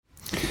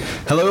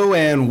Hello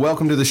and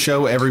welcome to the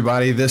show,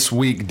 everybody. This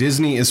week,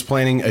 Disney is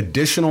planning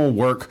additional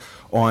work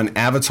on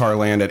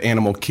Avatarland at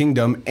Animal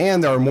Kingdom,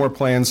 and there are more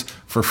plans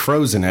for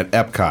Frozen at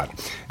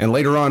Epcot. And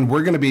later on,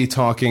 we're going to be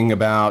talking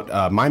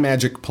about My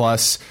Magic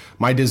Plus,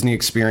 My Disney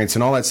Experience,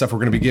 and all that stuff. We're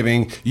going to be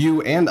giving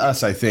you and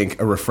us, I think,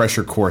 a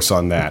refresher course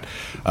on that.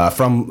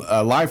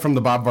 Live from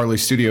the Bob Varley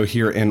studio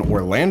here in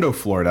Orlando,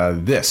 Florida,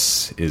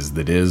 this is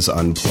the Diz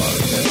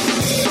Unplugged.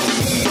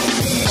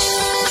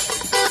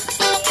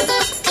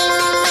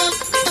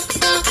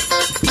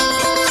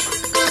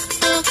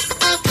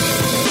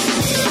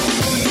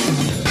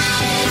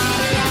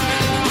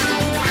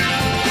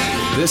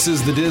 This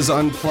is the Diz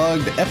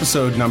Unplugged,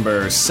 episode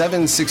number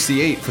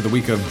 768 for the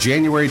week of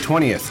January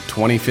 20th,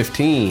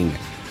 2015.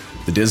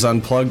 The Diz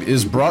Unplugged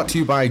is brought to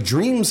you by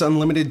Dreams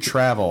Unlimited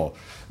Travel.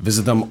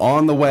 Visit them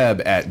on the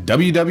web at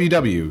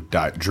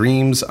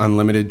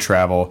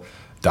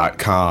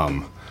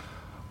www.dreamsunlimitedtravel.com.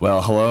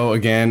 Well, hello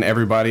again,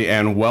 everybody,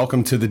 and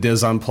welcome to the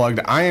Diz Unplugged.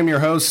 I am your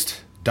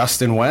host,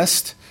 Dustin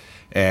West,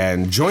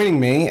 and joining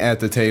me at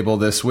the table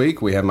this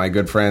week, we have my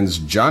good friends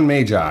John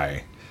Magi,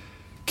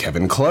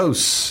 Kevin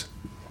Close,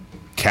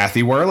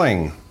 Kathy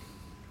Whirling,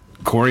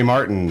 Corey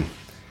Martin,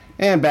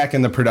 and back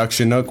in the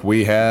production nook,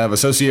 we have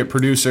associate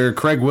producer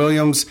Craig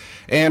Williams,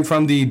 and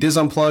from the Diz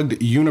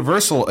Unplugged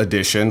Universal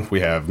Edition,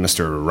 we have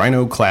Mr.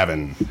 Rhino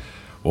Clavin.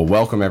 Well,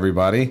 welcome,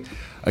 everybody.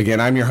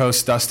 Again, I'm your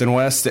host, Dustin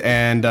West,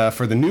 and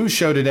for the news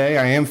show today,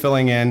 I am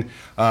filling in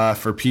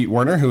for Pete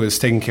Werner, who is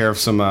taking care of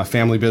some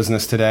family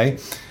business today,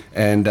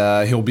 and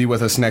he'll be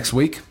with us next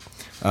week.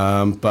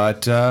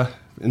 But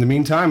in the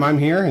meantime, I'm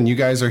here, and you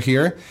guys are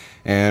here.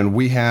 And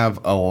we have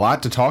a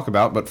lot to talk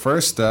about, but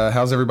first,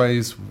 how's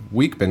everybody's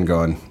week been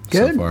going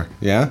so far?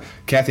 Yeah?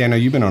 Kathy, I know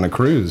you've been on a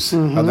cruise.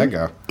 Mm-hmm. How'd that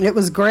go? It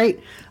was great.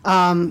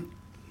 I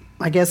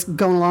guess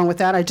going along with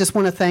that, I just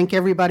want to thank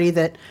everybody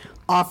that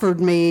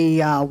offered me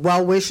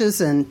well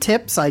wishes and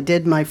tips. I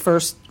did my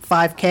first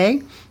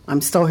 5K. I'm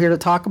still here to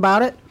talk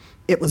about it.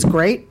 It was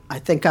great. I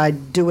think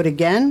I'd do it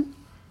again.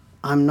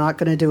 I'm not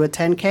going to do a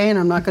 10K, and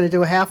I'm not going to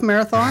do a half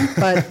marathon,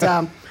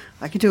 but...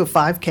 I could do a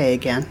 5K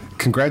again.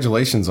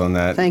 Congratulations on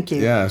that. Thank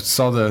you. Yeah,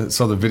 saw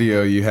the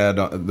video you had,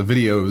 the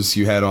videos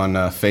you had on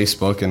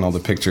Facebook, and all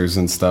the pictures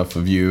and stuff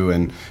of you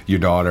and your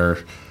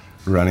daughter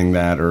running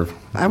that.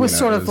 I was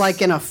sort of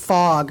like in a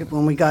fog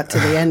when we got to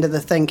the end of the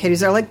thing.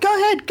 Katie's there like, go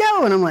ahead,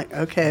 go. And I'm like,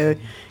 okay,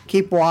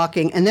 keep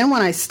walking. And then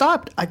when I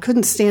stopped, I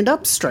couldn't stand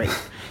up straight.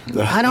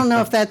 I don't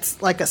know if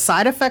that's like a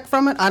side effect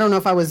from it. I don't know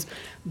if I was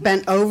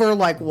bent over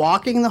like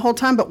walking the whole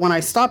time, but when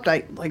I stopped,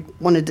 I like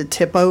wanted to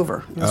tip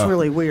over. It was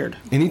really weird.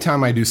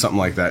 Anytime I do something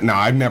like that, now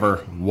I've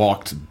never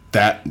walked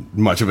that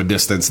much of a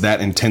distance that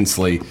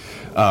intensely,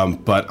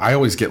 but I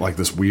always get like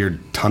this weird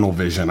tunnel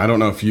vision. I don't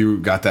know if you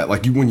got that.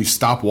 Like when you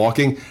stop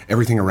walking,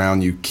 everything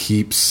around you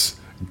keeps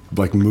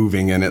like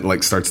moving and it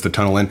like starts to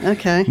tunnel in.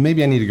 Okay.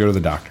 Maybe I need to go to the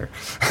doctor.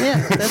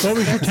 Yeah. What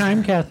was your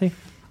time, Kathy?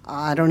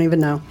 I don't even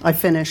know. I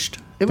finished.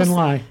 Then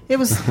lie. It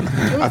was.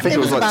 I think it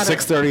was like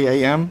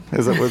 6:30 a.m.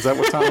 Was that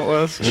what time it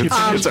was?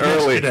 It's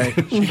early.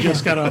 She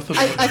just got off the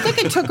boat. I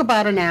think it took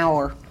about an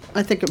hour.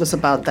 I think it was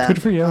about that. Good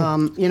for you.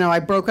 I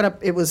broke it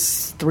up. It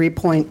was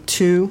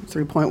 3.2,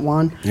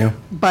 3.1. Yeah.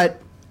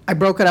 But I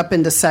broke it up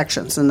into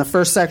sections, and the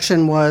first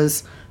section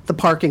was the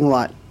parking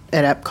lot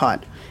at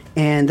Epcot,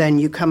 and then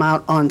you come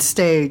out on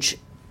stage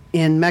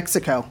in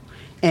Mexico.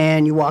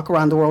 And you walk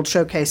around the World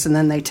Showcase, and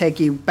then they take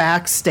you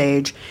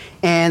backstage.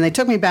 And they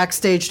took me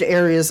backstage to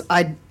areas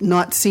I'd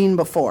not seen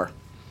before.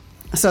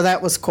 So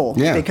that was cool.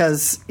 Yeah.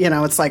 Because,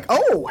 it's like,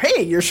 oh,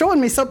 hey, you're showing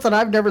me something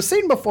I've never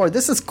seen before.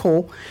 This is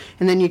cool.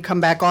 And then you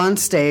come back on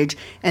stage,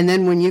 and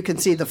then when you can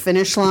see the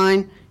finish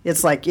line,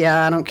 it's like,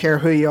 yeah, I don't care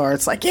who you are.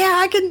 It's like,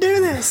 yeah, I can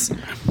do this.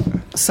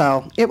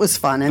 So it was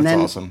fun. And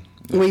That's then awesome.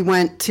 We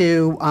went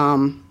to,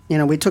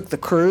 we took the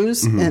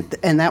cruise,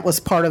 and that was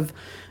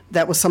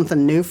that was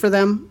something new for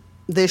them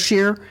this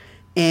year.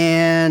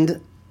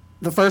 And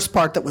the first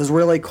part that was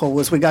really cool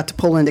was we got to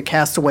pull into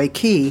Castaway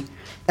Cay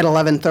at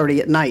 11:30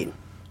 at night.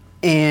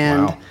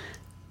 And wow.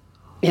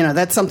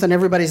 That's something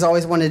everybody's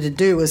always wanted to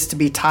do, is to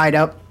be tied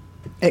up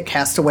at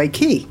Castaway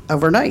Cay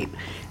overnight.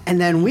 And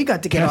then we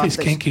got to get Kathy's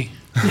off kinky.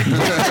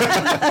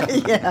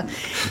 Yeah.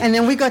 And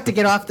then we got to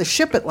get off the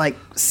ship at like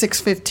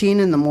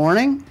 6:15 in the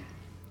morning,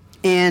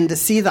 and to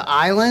see the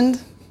island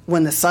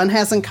when the sun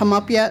hasn't come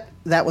up yet.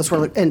 That was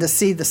really, and to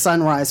see the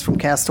sunrise from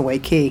Castaway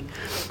Cay.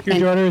 Your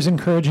daughter is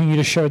encouraging you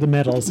to show the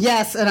medals.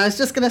 Yes, and I was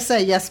just going to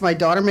say, yes, my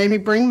daughter made me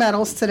bring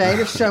medals today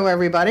to show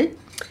everybody.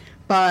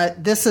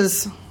 But this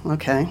is,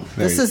 okay,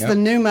 this is the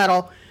new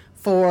medal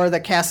for the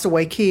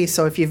Castaway Cay.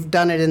 So if you've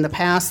done it in the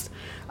past,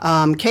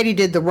 Katie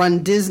did the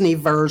Run Disney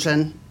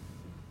version,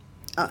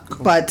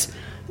 cool. But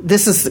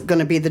this is going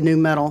to be the new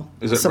medal.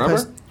 Is it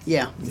rubber?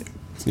 Yeah.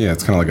 Yeah,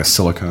 it's kind of like a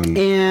silicone.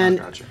 And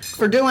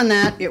for doing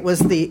that, it was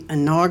the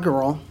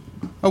inaugural.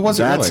 Oh, was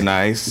it That's really?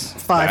 nice.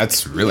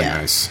 That's really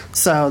nice.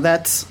 So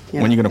that's...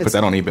 When are you going to put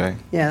that on eBay?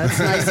 Yeah, that's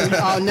nice.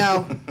 Oh,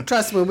 no.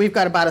 Trust me, we've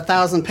got about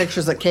 1,000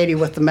 pictures of Katie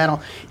with the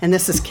medal, and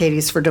this is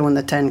Katie's for doing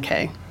the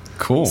 10K.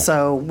 Cool.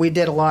 So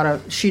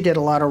she did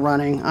a lot of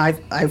running. I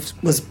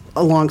was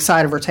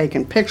alongside of her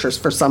taking pictures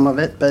for some of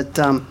it, but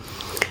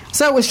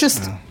so it was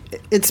just,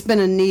 it's been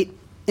a neat,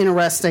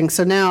 interesting.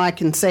 So now I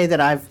can say that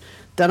I've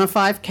done a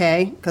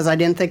 5K because I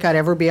didn't think I'd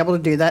ever be able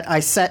to do that. I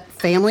set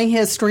family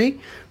history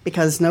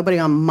because nobody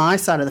on my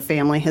side of the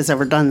family has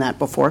ever done that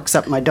before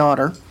except my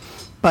daughter.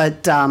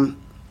 But,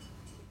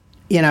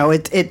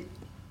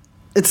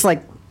 it's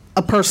like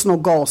a personal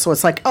goal. So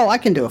it's like, oh, I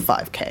can do a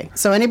 5K.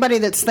 So anybody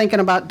that's thinking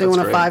about doing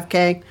a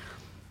 5K,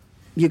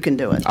 you can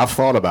do it. I've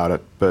thought about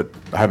it, but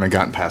I haven't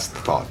gotten past the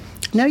thought.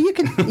 No, you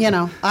can,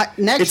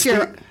 next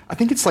year. I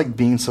think it's like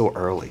being so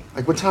early.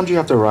 Like, what time do you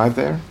have to arrive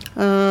there?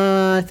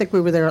 I think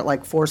we were there at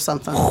like 4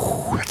 something.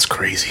 Oh, that's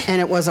crazy. And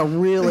it was a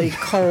really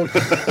cold.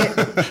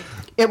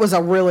 It was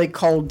a really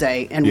cold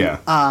day, and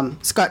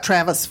Scott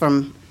Travis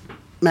from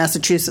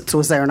Massachusetts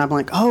was there, and I'm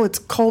like, oh, it's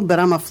cold, but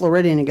I'm a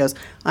Floridian. He goes,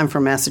 I'm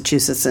from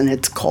Massachusetts, and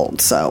it's cold,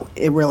 so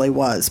it really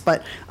was.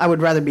 But I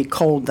would rather be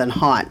cold than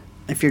hot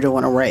if you're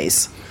doing a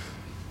race.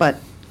 But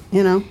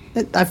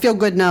I feel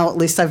good now. At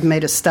least I've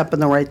made a step in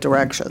the right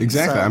direction.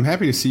 Exactly. So. I'm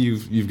happy to see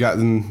you've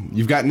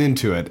gotten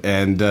into it,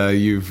 and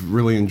you've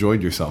really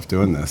enjoyed yourself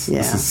doing this. Yeah,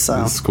 this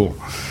is cool.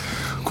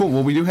 Cool.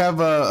 Well, we do have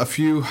a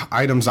few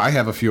items. I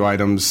have a few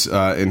items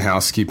in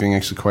housekeeping,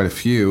 actually quite a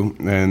few,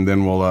 and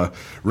then we'll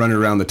run it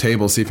around the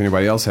table, see if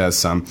anybody else has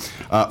some.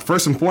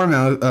 First and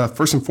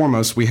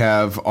foremost, we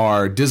have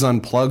our Diz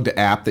Unplugged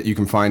app that you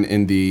can find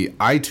in the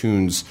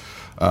iTunes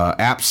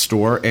App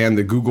Store and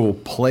the Google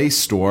Play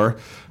Store.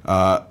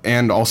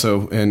 And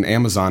also in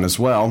Amazon as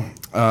well.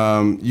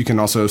 You can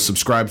also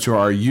subscribe to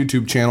our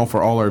YouTube channel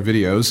for all our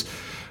videos.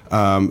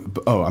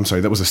 I'm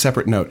sorry, that was a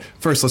separate note.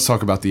 First, let's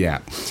talk about the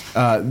app.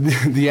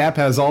 The app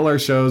has all our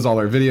shows, all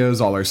our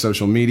videos, all our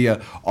social media,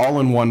 all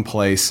in one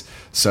place.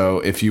 So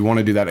if you want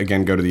to do that,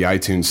 again, go to the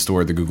iTunes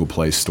Store, the Google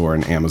Play Store,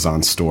 and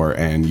Amazon Store,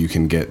 and you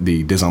can get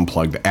the Diz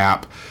Unplugged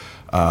app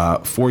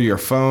for your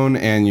phone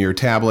and your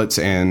tablets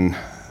and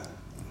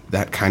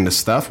that kind of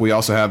stuff. We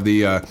also have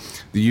the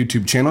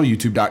YouTube channel,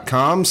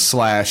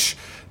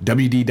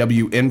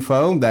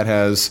 youtube.com/WDWinfo. That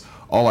has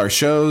all our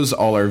shows,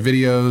 all our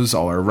videos,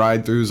 all our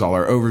ride-throughs, all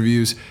our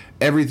overviews,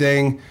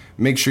 everything.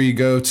 Make sure you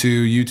go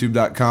to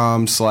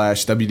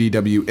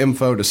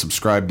youtube.com/WDWinfo to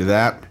subscribe to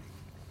that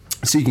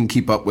so you can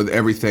keep up with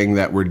everything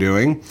that we're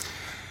doing.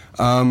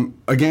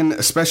 Again,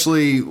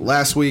 especially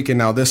last week and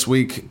now this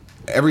week,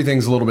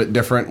 everything's a little bit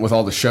different with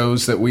all the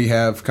shows that we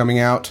have coming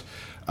out.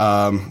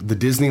 The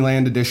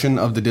Disneyland edition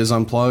of the Diz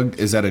Unplugged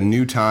is at a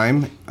new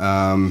time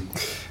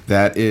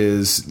that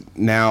is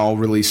now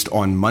released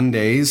on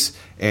Mondays.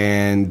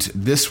 And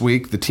this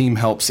week, the team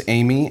helps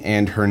Amy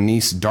and her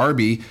niece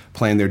Darby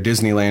plan their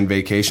Disneyland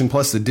vacation.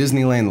 Plus, the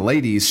Disneyland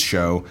Ladies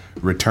show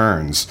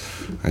returns.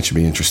 That should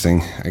be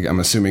interesting.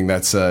 I'm assuming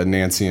that's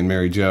Nancy and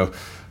Mary Jo.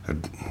 I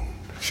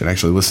should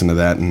actually listen to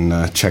that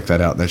and check that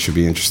out. That should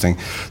be interesting.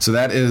 So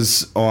that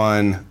is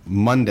on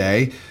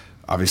Monday.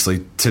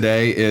 Obviously,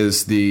 today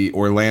is the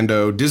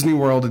Orlando Disney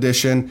World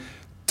edition.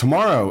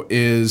 Tomorrow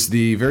is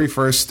the very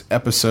first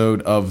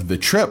episode of The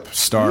Trip,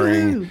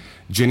 starring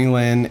Jenny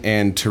Lynn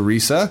and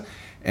Teresa,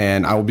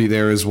 and I will be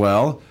there as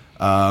well.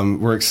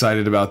 We're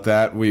excited about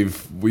that.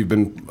 We've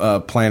been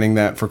planning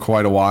that for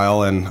quite a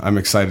while, and I'm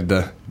excited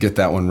to get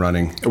that one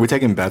running. Are we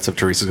taking bets if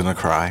Teresa's going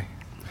to cry?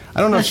 I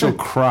don't know if she'll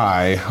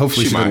cry.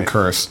 Hopefully she doesn't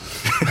curse.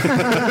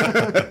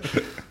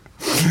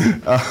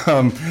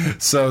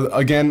 So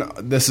again,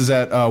 this is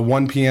at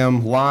 1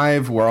 p.m.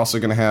 live. We're also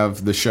going to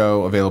have the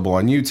show available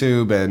on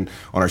YouTube and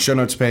on our show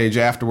notes page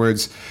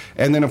afterwards.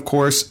 And then, of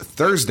course,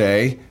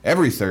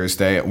 every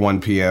Thursday at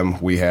 1 p.m.,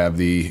 we have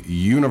the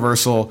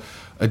Universal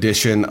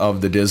edition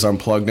of the Diz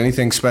Unplugged.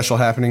 Anything special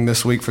happening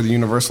this week for the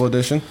Universal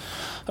edition?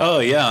 Oh,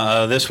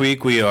 yeah. This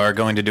week we are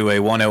going to do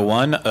a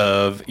 101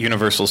 of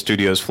Universal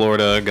Studios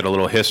Florida, get a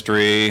little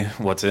history,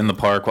 what's in the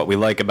park, what we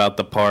like about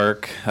the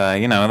park,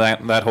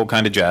 that whole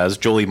kind of jazz.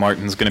 Julie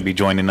Martin's going to be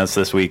joining us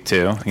this week,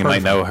 too. You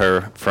might know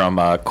her from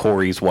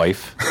Corey's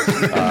wife.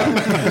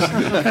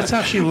 That's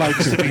how she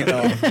likes to be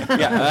known.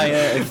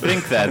 Yeah, I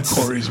think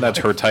that's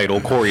her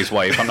title, Corey's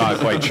wife. I'm not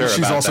quite sure about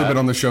that. She's also been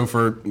on the show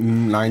for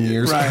 9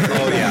 years. Right.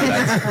 Oh,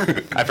 yeah.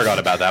 I forgot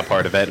about that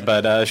part of it.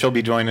 But she'll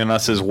be joining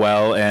us as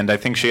well, and I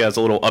think she has a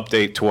little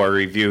update to our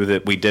review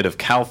that we did of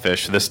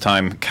Cowfish, this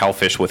time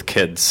Cowfish with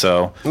kids,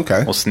 so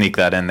we'll sneak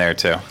that in there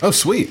too. Oh,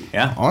 sweet.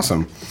 Yeah.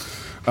 Awesome.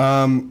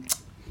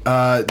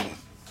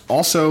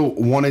 Also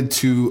wanted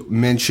to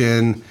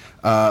mention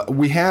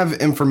we have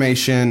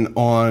information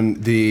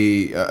on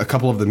a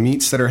couple of the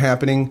meets that are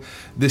happening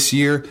this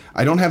year.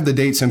 I don't have the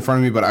dates in front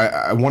of me, but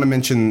I want to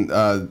mention,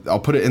 I'll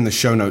put it in the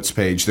show notes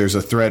page. There's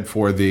a thread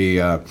for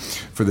the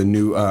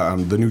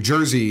New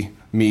Jersey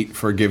meet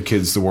for Give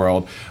Kids the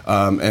World,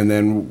 and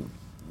then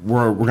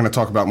we're going to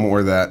talk about more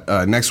of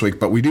that next week.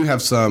 But we do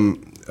have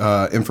some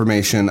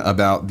information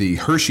about the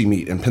Hershey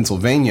meet in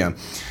Pennsylvania.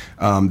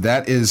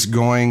 That is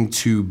going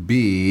to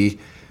be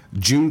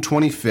June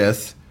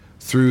 25th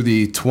through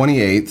the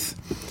 28th.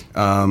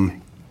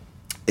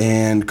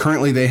 And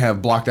currently they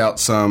have blocked out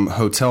some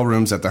hotel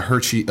rooms at the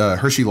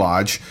Hershey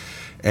Lodge.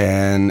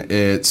 and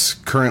it's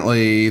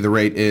currently, the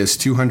rate is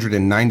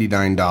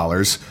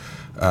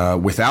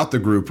 $299 without the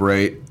group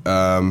rate.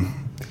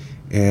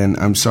 And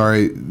I'm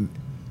sorry,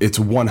 it's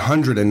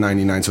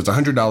 $199, so it's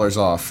 $100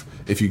 off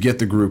if you get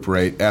the group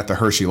rate at the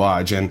Hershey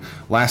Lodge. And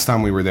last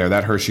time we were there,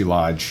 that Hershey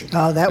Lodge,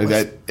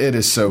 it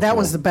is so that cool.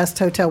 was the best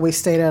hotel we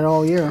stayed at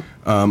all year.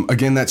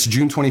 Again, that's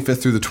June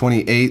 25th through the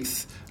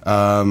 28th.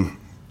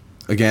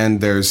 Again,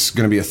 there's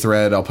going to be a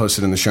thread. I'll post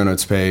it in the show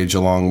notes page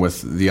along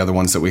with the other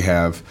ones that we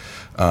have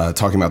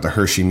talking about the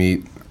Hershey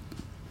meet.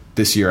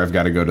 This year, I've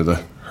got to go to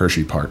the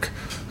Hershey Park.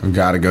 I've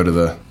got to go to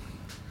the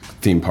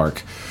theme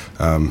park.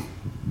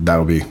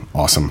 That'll be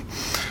awesome.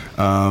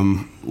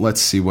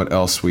 Let's see what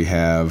else we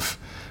have.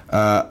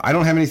 I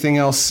don't have anything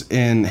else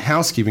in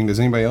housekeeping. Does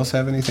anybody else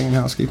have anything in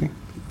housekeeping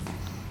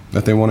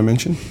that they want to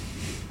mention?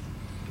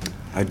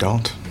 I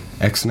don't.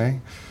 X-nay?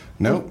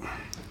 Nope.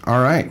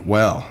 All right.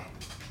 Well,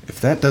 if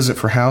that does it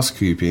for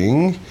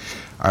housekeeping,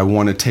 I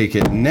want to take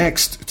it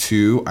next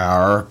to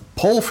our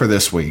poll for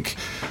this week.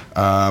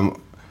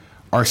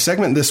 Our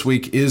segment this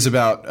week is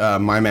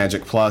about My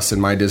Magic Plus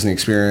and My Disney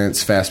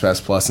Experience,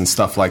 FastPass Plus, and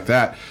stuff like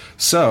that.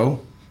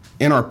 So,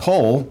 in our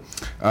poll,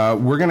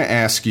 we're going to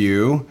ask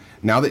you,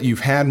 now that you've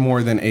had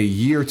more than a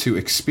year to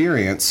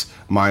experience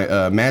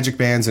my Magic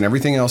Bands and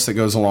everything else that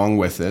goes along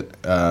with it,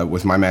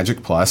 with My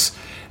Magic Plus,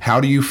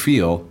 how do you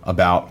feel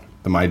about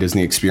the My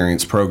Disney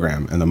Experience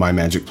program and the My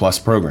Magic Plus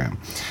program?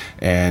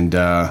 And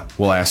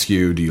we'll ask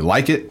you, do you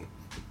like it?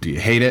 Do you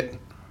hate it?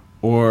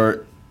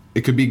 Or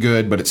it could be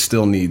good, but it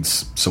still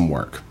needs some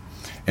work.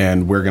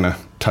 And we're going to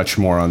touch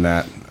more on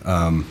that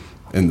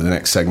in the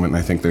next segment. And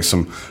I think there's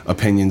some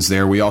opinions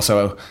there. We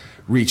also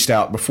reached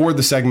out before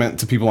the segment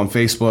to people on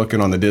Facebook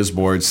and on the Diz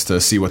boards to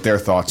see what their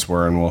thoughts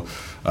were, and we'll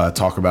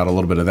talk about a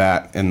little bit of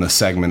that in the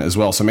segment as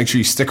well. So make sure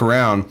you stick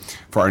around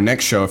for our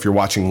next show if you're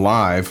watching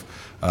live.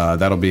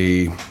 That'll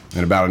be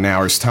in about an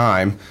hour's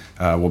time.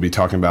 We'll be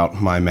talking about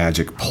My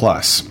Magic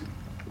Plus.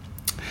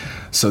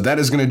 So that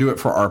is going to do it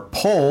for our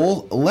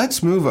poll.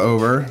 Let's move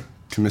over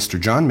to Mr.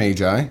 John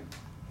Magi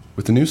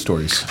with the news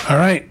stories. All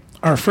right.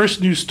 Our first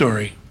news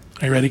story.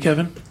 Are you ready,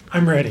 Kevin?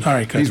 I'm ready. All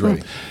right, good. He's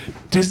ready.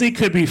 Disney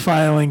could be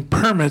filing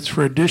permits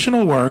for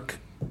additional work,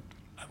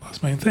 I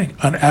lost my thing,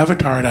 on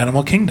Avatar at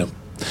Animal Kingdom.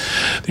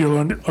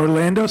 The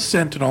Orlando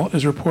Sentinel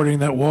is reporting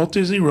that Walt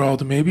Disney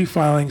World may be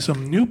filing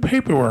some new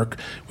paperwork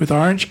with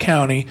Orange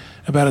County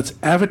about its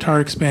Avatar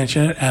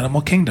expansion at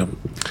Animal Kingdom.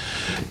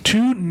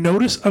 2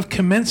 notice of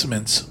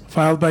commencements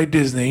filed by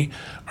Disney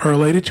are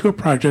related to a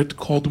project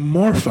called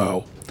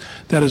Morpho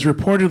that is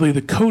reportedly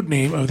the code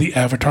name of the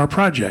Avatar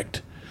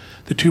project.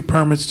 The 2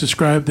 permits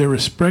describe their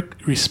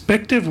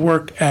respective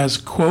work as,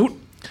 quote,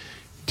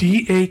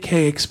 DAK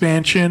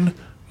expansion,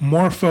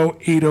 Morpho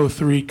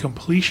 803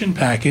 completion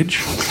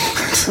package,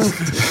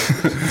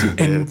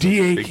 and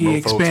DAK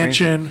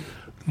expansion,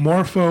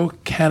 Morpho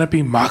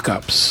canopy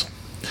mock-ups.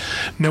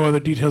 No other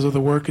details of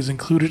the work is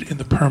included in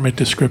the permit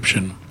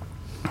description.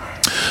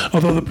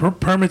 Although the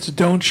permits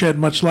don't shed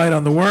much light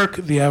on the work,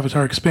 the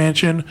Avatar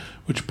expansion,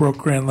 which broke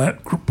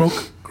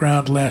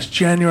ground last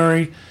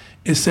January,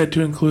 is said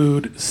to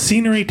include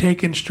scenery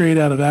taken straight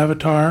out of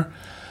Avatar,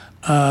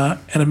 and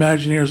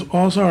Imagineers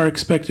also are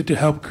expected to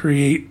help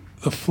create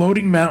the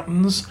floating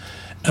mountains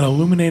and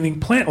illuminating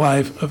plant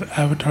life of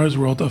Avatar's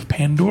world of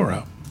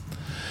Pandora.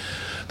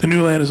 The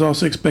new land is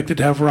also expected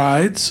to have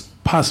rides,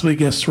 possibly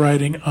guest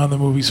riding on the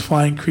movie's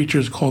flying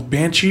creatures called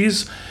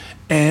Banshees,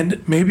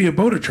 and maybe a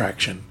boat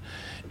attraction.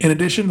 In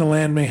addition, the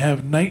land may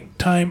have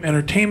nighttime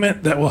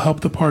entertainment that will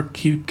help the park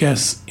keep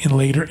guests in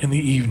later in the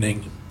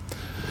evening.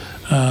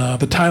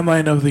 The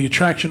timeline of the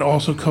attraction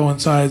also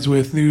coincides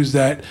with news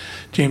that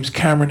James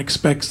Cameron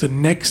expects the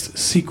next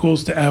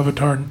sequels to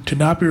Avatar to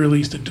not be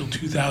released until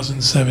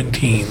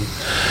 2017.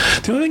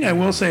 The only thing I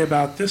will say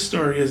about this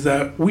story is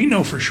that we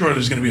know for sure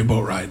there's going to be a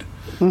boat ride.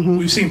 Mm-hmm.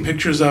 We've seen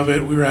pictures of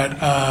it. We were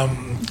at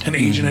an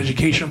Asian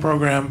education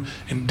program,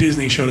 and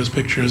Disney showed us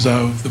pictures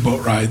of the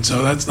boat ride.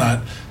 So that's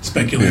not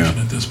speculation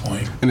at this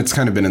point. And it's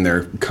kind of been in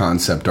their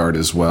concept art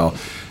as well.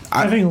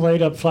 Having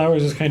light up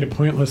flowers is kind of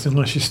pointless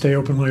unless you stay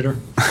open later.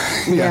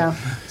 Yeah,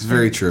 it's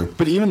very true.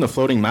 But even the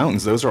floating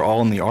mountains, those are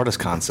all in the artist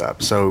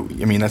concept. So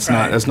I mean, that's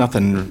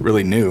nothing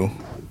really new.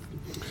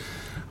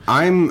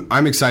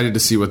 I'm excited to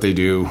see what they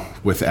do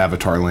with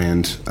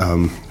Avatarland.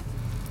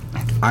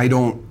 I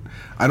don't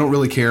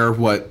really care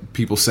what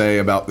people say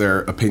about their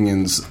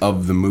opinions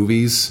of the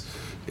movies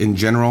in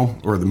general,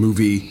 or the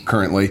movie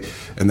currently,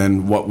 and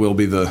then what will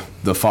be the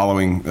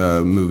following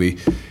movie.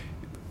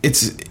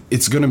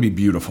 It's going to be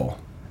beautiful,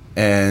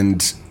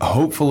 and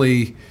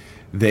hopefully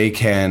they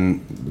can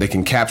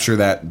capture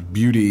that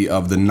beauty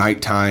of the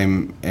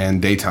nighttime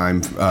and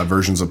daytime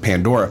versions of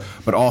Pandora.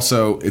 But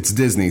also, it's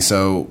Disney,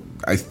 so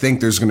I think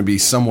there's going to be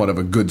somewhat of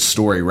a good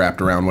story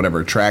wrapped around whatever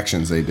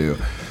attractions they do.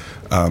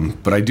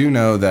 But I do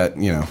know that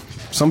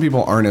some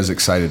people aren't as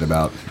excited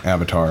about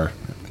Avatar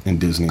in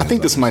Disney. I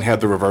think this might have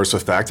the reverse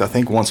effect. I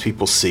think once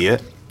people see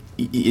it,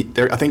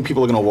 I think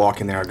people are going to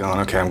walk in there going,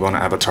 okay, I'm going to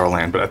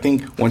Avatarland. But I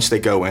think once they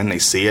go in, they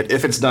see it.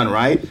 If it's done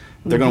right,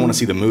 they're going to want to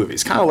see the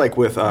movies. Kind of like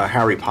with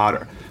Harry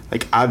Potter.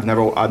 like I've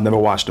never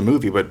watched a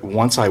movie, but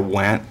once I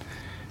went,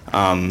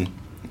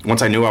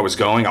 once I knew I was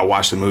going, I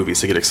watched the movies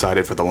to get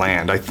excited for the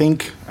land. I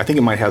think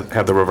it might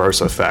have the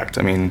reverse effect.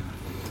 I mean,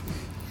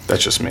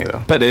 that's just me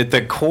though. But at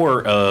the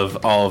core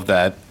of all of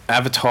that,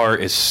 Avatar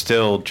is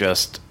still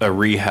just a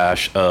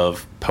rehash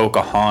of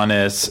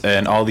Pocahontas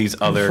and all these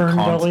other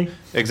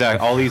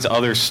all these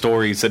other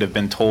stories that have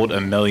been told a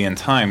million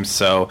times.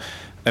 So,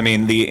 I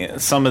mean,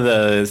 some of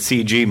the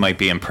CG might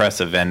be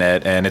impressive in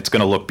it, and it's going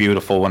to look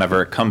beautiful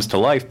whenever it comes to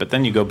life. But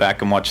then you go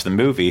back and watch the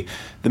movie.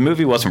 The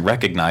movie wasn't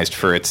recognized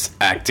for its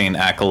acting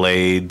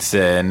accolades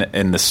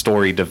and the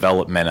story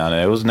development on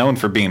it. It was known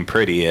for being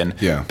pretty and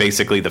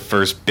basically the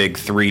first big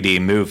 3D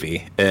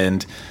movie.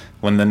 And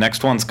when the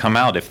next ones come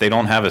out, if they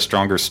don't have a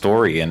stronger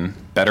story and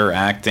better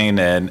acting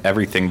and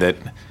everything that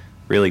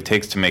really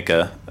takes to make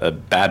a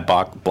bad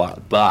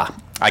blah.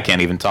 I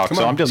can't even talk,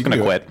 so I'm just going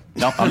to quit.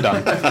 No, I'm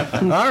done.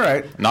 All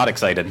right. Not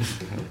excited.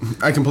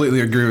 I completely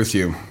agree with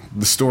you.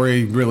 The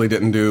story really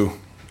didn't do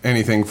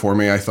anything for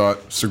me. I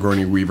thought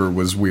Sigourney Weaver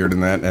was weird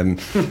in that and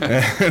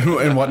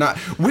whatnot.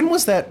 When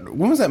was that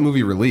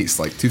movie released?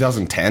 Like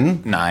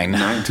 2010?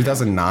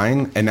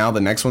 2009? And now the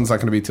next one's not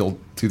going to be till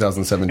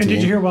 2017? And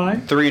did you hear why?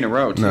 3 in a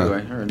row, too, No. I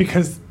heard.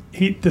 Because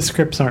the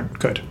scripts aren't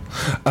good.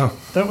 Oh.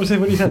 That was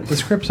what he said. The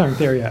scripts aren't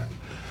there yet.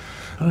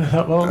 And I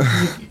thought, well,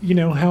 you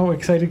know, how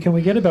excited can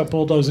we get about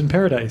Bulldoze in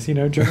Paradise? You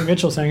know, Joni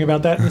Mitchell sang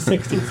about that in the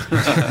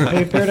 60s. You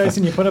pay Paradise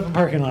and you put up a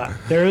parking lot.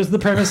 There's the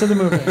premise of the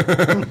movie.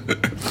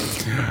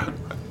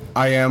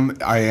 I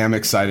am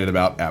excited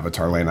about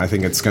Avatarland. I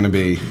think it's going to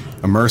be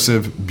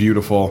immersive,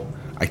 beautiful.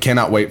 I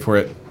cannot wait for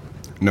it.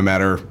 No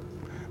matter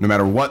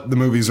what the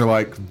movies are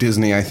like,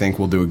 Disney, I think,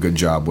 will do a good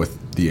job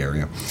with the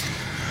area.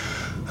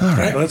 All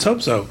right, let's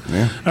hope so.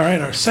 Yeah. All right,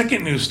 our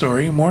second news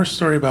story, more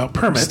story about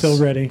permits. Still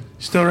ready.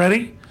 Still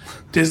ready?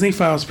 Disney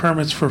files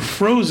permits for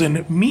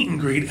Frozen meet and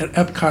greet at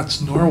Epcot's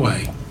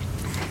Norway.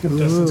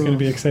 Dustin's going to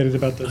be excited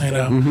about this. I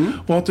know.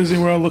 Mm-hmm. Walt Disney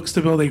World looks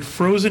to build a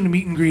Frozen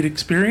meet and greet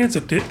experience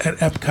at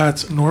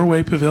Epcot's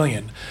Norway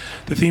Pavilion.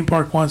 The theme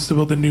park wants to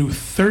build a new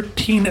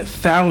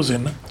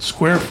 13,000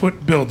 square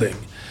foot building,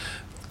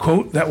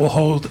 quote, that will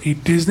hold a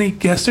Disney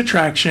guest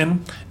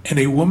attraction and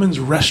a women's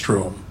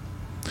restroom.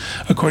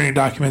 According to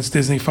documents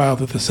Disney filed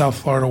at the South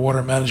Florida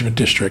Water Management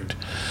District.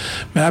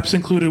 Maps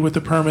included with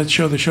the permits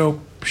show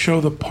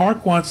the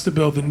park wants to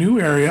build the new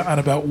area on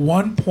about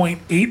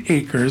 1.8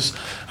 acres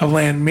of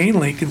land,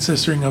 mainly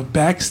consisting of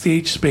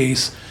backstage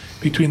space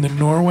between the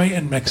Norway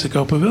and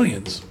Mexico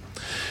pavilions.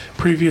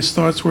 Previous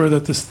thoughts were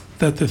that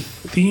the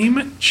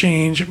theme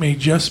change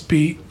Previous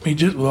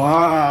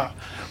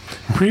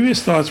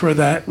thoughts were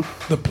that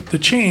the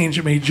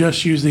change may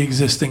just use the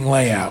existing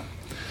layout.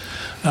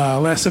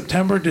 Last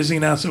September, Disney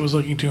announced it was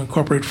looking to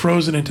incorporate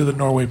Frozen into the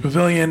Norway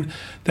Pavilion.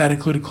 That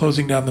included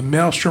closing down the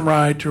Maelstrom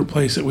ride to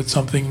replace it with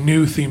something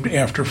new themed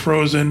after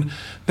Frozen.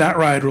 That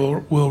ride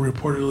will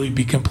reportedly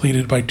be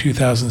completed by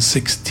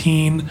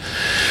 2016.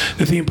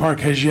 The theme park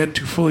has yet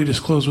to fully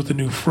disclose what the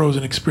new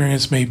Frozen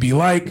experience may be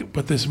like,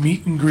 but this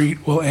meet and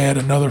greet will add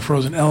another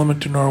Frozen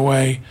element to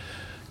Norway,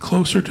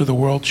 closer to the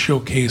World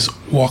Showcase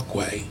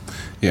walkway.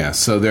 Yeah,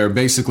 so they're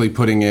basically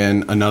putting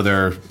in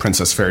another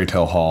Princess Fairy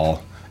Tale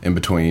Hall in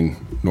between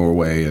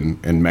Norway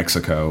and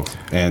Mexico,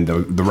 and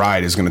the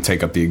ride is going to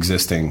take up the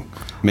existing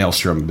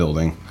Maelstrom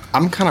building.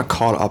 I'm kind of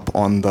caught up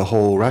on the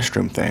whole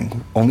restroom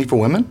thing. Only for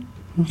women?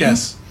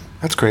 Yes.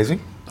 That's crazy.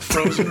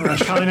 Frozen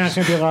restaurant. Probably not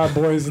going to be a lot of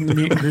boys in the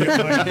meet and greet.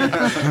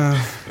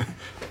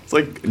 It's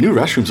like, new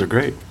restrooms are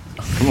great.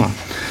 Come on.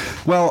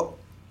 Well,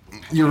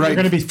 you're right. They're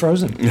going to be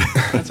frozen.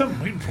 That's what I'm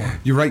waiting for.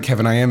 You're right,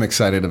 Kevin. I am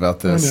excited about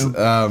this.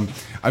 I'm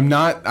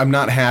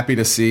not happy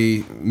to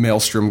see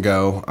Maelstrom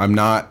go. I'm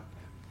not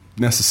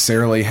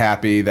necessarily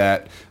happy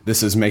that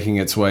this is making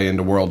its way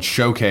into World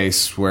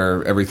Showcase,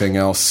 where everything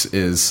else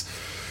is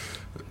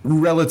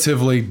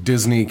relatively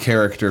Disney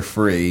character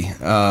free.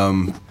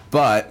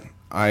 But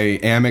I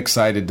am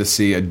excited to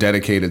see a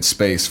dedicated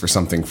space for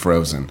something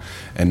Frozen,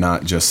 and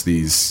not just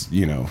these,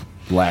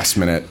 last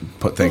minute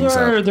put things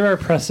up. There are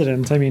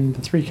precedents. I mean,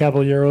 the 3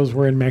 Caballeros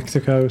were in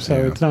Mexico,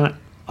 so it's not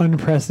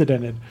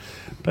unprecedented.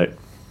 But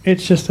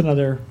it's just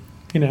another,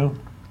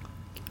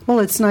 Well,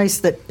 it's nice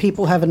that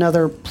people have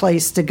another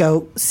place to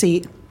go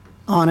see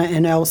Anna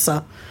and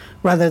Elsa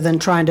rather than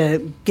trying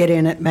to get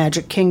in at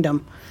Magic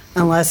Kingdom.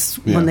 Unless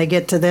when they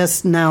get to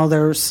this, now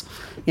there's,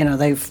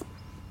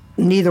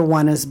 neither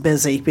one is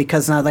busy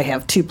because now they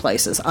have 2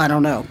 places. I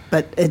don't know.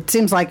 But it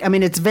seems like,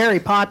 it's very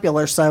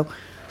popular, so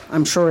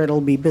I'm sure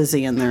it'll be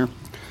busy in there.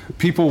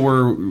 People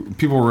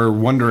were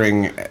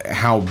wondering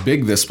how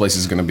big this place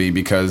is going to be,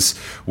 because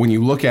when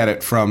you look at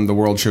it from the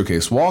World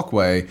Showcase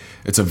walkway,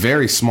 it's a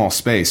very small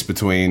space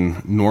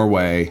between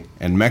Norway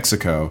and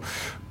Mexico,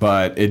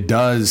 but it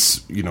does,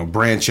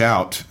 branch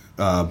out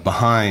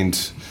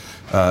behind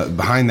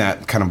behind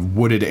that kind of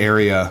wooded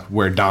area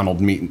where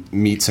Donald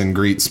meets and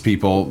greets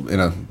people in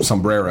a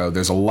sombrero,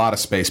 there's a lot of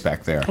space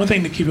back there. One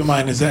thing to keep in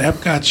mind is that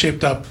Epcot's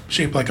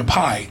shaped like a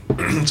pie.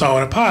 So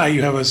in a pie,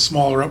 you have a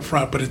smaller up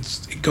front, but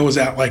it goes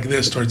out like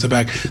this towards the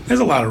back. There's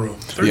a lot of room,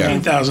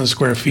 13,000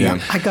 square feet.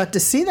 Yeah. I got to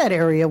see that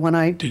area when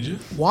I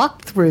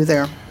walked through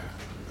there.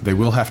 They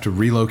will have to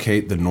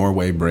relocate the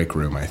Norway break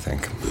room, I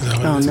think.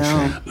 Oh,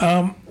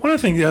 no. One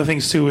of the other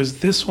things, too, is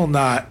this will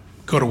not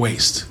go to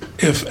waste.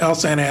 If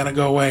Elsa and Anna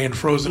go away and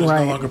Frozen is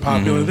no longer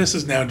popular, this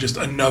is now just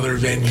another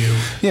venue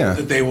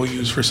that they will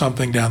use for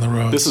something down the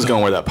road. This is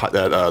going where that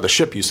the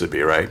ship used to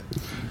be, right?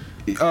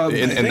 In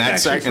that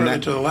section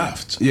to the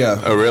left.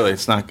 Yeah. Oh, really?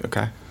 It's not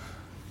okay.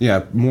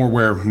 Yeah, more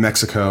where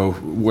Mexico,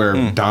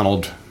 where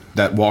Donald,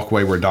 that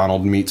walkway where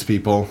Donald meets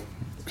people,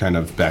 kind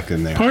of back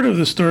in there. Part of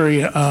the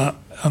story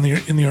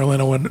in the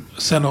Orlando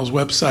Sentinel's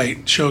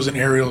website shows an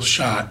aerial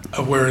shot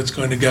of where it's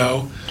going to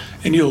go,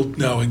 and you'll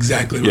know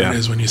exactly where it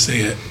is when you see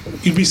it.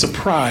 You'd be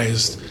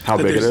surprised how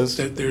big it is.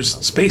 That there's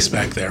space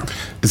back there.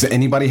 Does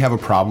anybody have a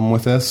problem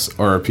with this,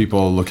 or are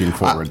people looking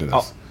forward to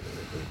this?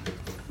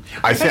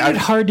 I find it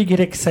hard to get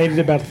excited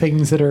about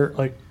things that are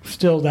like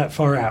still that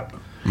far out.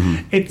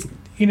 Mm-hmm.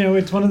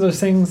 It's one of those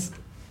things.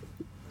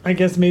 I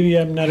guess maybe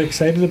I'm not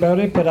excited about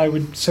it, but I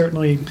would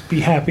certainly be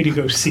happy to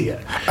go see it.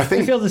 I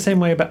feel the same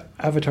way about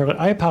Avatar.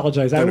 I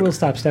apologize. I will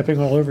stop stepping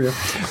all over you.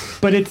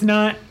 But it's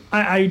not...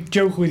 I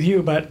joke with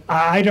you, but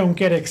I don't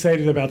get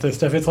excited about this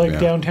stuff. It's like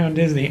Downtown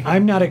Disney.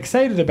 I'm not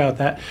excited about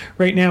that.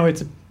 Right now,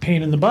 it's a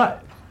pain in the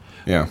butt.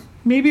 Yeah.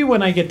 Maybe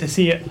when I get to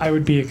see it, I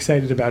would be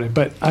excited about it,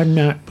 but I'm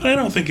not. But I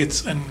don't think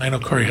it's... And I know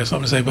Corey has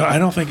something to say, but I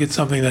don't think it's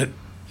something that...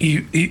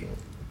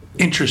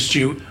 interests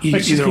you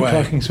Let's either keep way.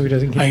 Talking so he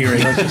doesn't get I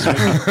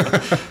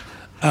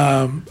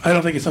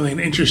don't think it's something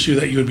that interests you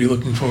that you would be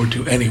looking forward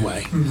to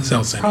anyway.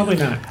 Probably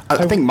not.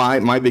 I think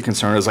my big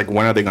concern is like,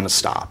 when are they going to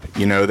stop?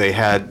 They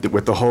had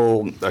with the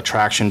whole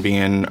attraction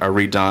being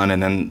redone,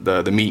 and then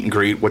the meet and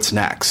greet. What's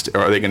next?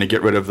 Or are they going to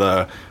get rid of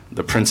the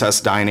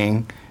princess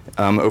dining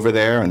over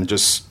there and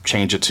just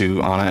change it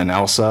to Anna and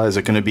Elsa? Is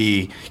it going to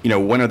be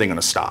when are they going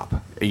to stop?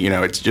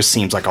 It just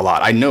seems like a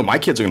lot. I know my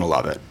kids are going to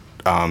love it.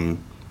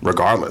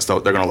 Regardless,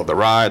 they're going to love the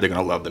ride, they're going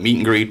to love the meet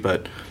and greet,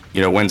 but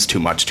when's too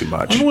much?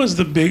 What was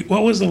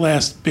the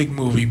last big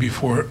movie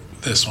before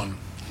this one?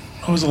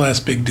 What was the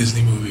last big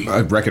Disney movie?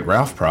 Wreck-It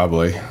Ralph,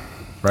 probably,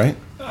 right?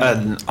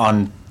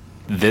 On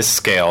this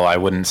scale, I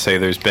wouldn't say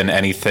there's been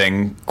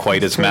anything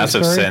quite as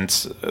massive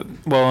since.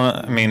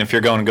 If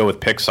you're going to go with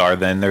Pixar,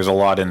 then there's a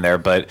lot in there,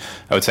 but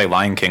I would say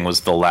Lion King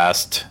was the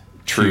last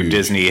true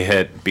Disney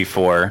hit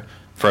before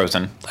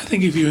Frozen. I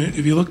think if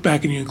you look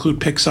back and you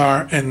include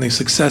Pixar and the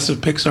success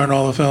of Pixar in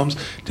all the films,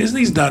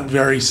 Disney's done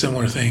very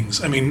similar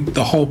things. I mean,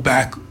 the whole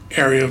back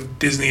area of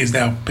Disney is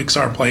now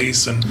Pixar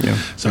Place, and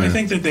I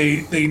think that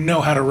they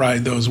know how to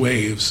ride those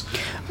waves.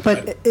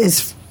 But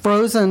is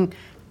Frozen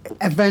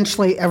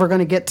eventually ever going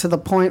to get to the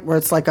point where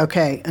it's like,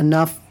 okay,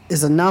 enough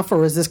is enough,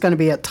 or is this going to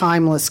be a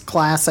timeless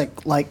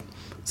classic like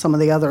some of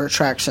the other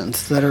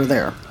attractions that are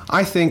there?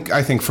 I think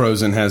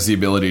Frozen has the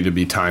ability to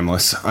be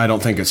timeless. I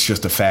don't think it's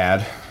just a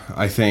fad.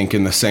 I think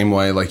in the same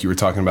way, like you were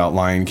talking about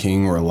Lion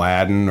King or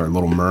Aladdin or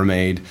Little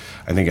Mermaid,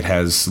 I think it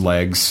has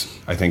legs.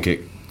 I think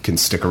it can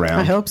stick around.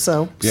 I hope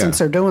so, since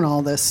they're doing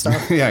all this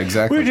stuff. Yeah,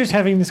 exactly. We were just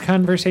having this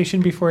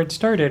conversation before it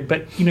started,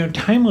 but,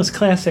 timeless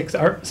classics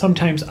are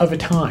sometimes of a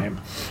time.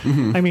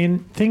 Mm-hmm. I mean,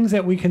 things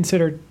that we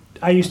consider...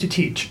 I used to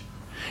teach,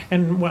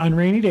 and on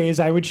rainy days,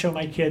 I would show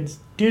my kids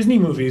Disney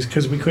movies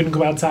because we couldn't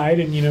go outside,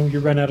 and you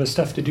run out of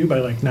stuff to do by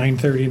like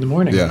 9:30 in the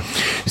morning. Yeah.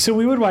 So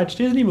we would watch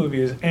Disney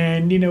movies,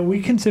 and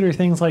we consider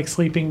things like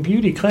Sleeping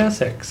Beauty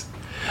classics.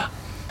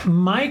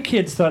 My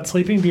kids thought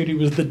Sleeping Beauty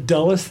was the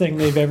dullest thing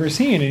they've ever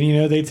seen,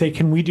 and they'd say,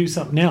 "Can we do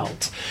something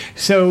else?"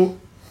 So,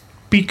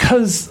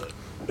 because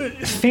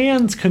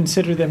fans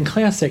consider them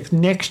classics,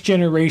 next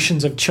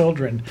generations of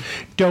children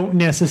don't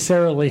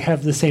necessarily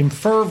have the same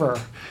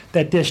fervor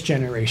that this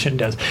generation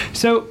does.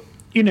 So,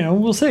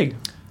 we'll see.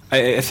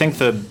 I think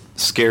the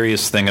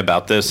scariest thing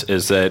about this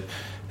is that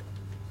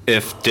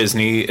if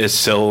Disney is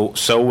so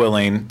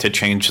willing to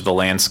change the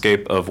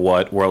landscape of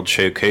what World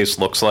Showcase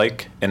looks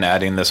like and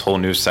adding this whole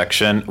new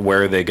section,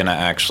 where are they going to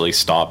actually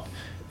stop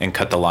and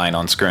cut the line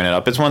on screwing it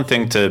up? It's one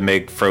thing to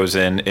make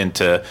Frozen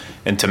into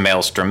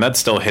Maelstrom. That's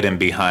still hidden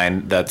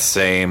behind that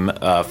same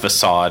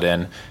facade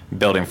and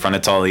building front.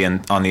 It's all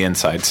on the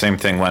inside. Same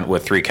thing went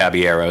with Three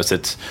Caballeros.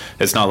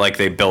 It's not like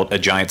they built a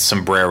giant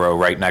sombrero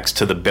right next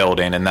to the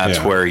building, and that's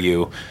where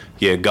you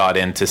got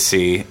in to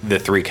see the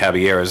Three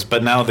Caballeros.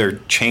 But now they're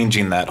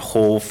changing that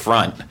whole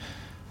front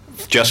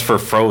just for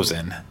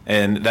Frozen,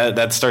 and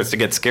that starts to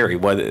get scary.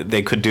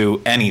 They could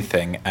do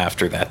anything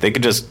after that. They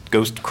could just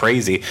go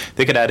crazy.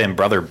 They could add in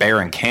Brother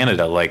Bear in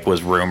Canada, like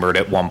was rumored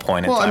at one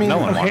point in time. I mean, no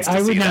one wants to see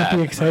that. I would not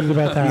be excited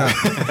about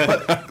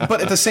that.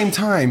 But at the same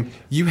time,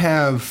 you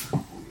have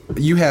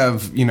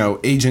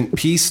Agent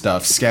P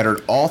stuff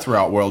scattered all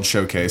throughout World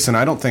Showcase, and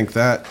I don't think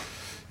that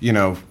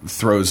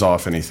throws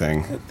off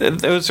anything.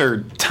 Those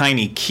are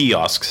tiny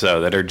kiosks,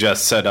 though, that are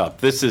just set up.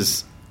 This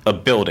is a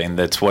building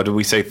that's, what did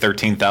we say,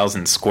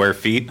 13,000 square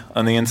feet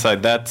on the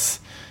inside. That's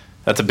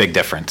a big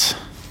difference.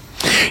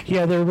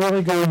 Yeah, they're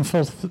really going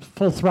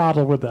full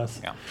throttle with this.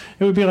 Yeah.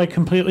 It would be like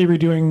completely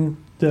redoing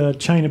the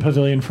China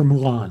Pavilion for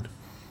Mulan.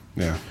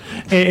 Yeah.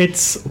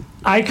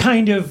 I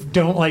kind of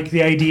don't like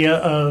the idea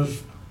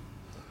of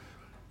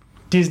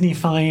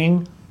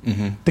Disney-fying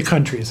the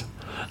countries.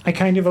 I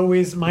kind of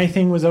always, my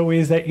thing was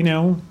always that,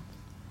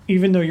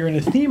 even though you're in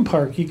a theme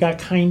park, you got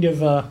kind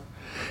of a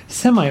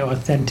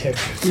semi-authentic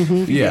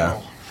feel.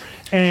 Yeah.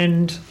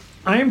 And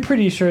I'm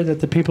pretty sure that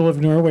the people of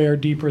Norway are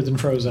deeper than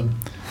Frozen.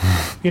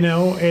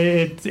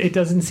 It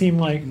doesn't seem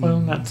like, well,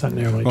 that's not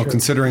nearly Well, true.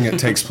 considering it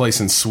takes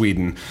place in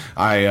Sweden,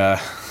 Aladdin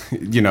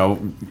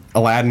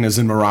is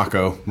in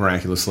Morocco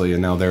miraculously,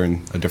 and now they're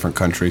in a different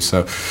country.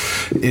 So,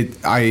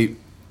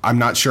 I'm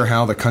not sure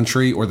how the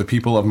country or the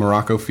people of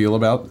Morocco feel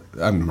about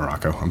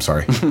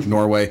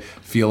Norway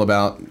feel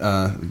about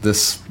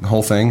this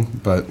whole thing.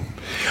 But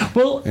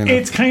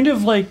it's kind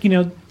of like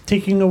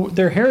taking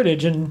their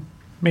heritage and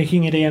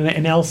making it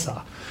an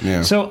Elsa.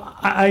 Yeah. So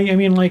I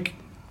mean, like,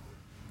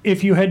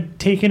 if you had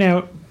taken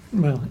out,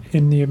 well,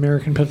 in the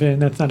American Pavilion,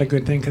 that's not a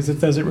good thing because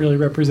it doesn't really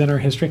represent our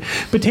history.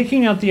 But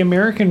taking out the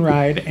American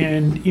ride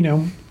and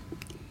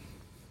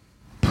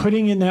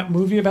putting in that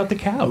movie about the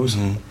cows,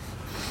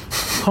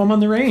 Home on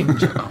the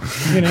Range,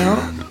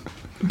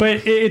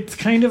 But it's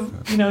kind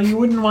of you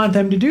wouldn't want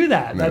them to do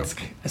that. No.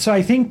 So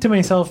I think to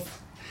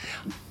myself,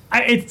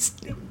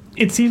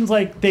 it seems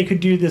like they could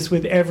do this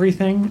with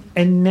everything,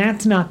 and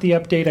that's not the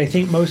update I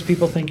think most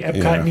people think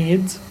Epcot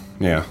needs.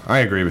 Yeah, I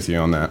agree with you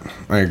on that.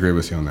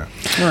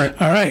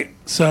 All right.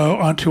 So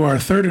on to our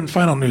third and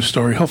final news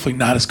story, hopefully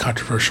not as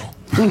controversial.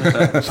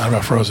 It's not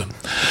about Frozen.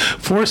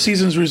 Four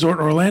Seasons Resort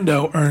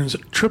Orlando earns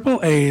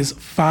AAA's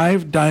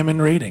 5-diamond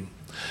rating.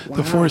 Wow.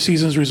 The Four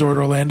Seasons Resort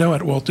Orlando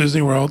at Walt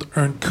Disney World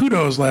earned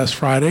kudos last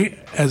Friday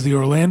as the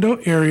Orlando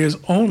area's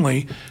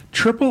only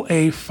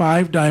AAA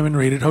 5-diamond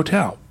rated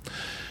hotel.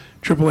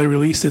 AAA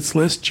released its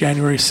list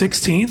January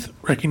 16th,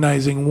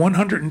 recognizing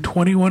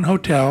 121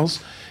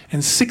 hotels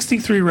and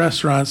 63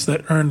 restaurants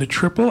that earned the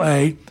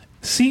AAA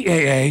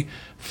CAA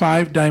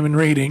 5-diamond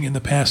rating in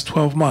the past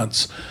 12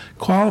 months,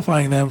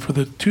 qualifying them for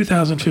the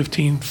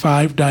 2015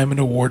 5-diamond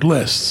award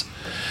lists.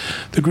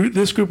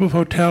 This group of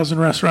hotels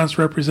and restaurants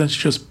represents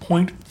just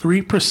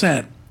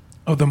 0.3%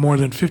 of the more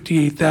than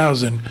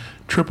 58,000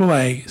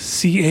 AAA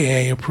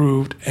CAA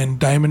approved and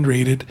diamond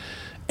rated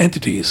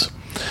entities.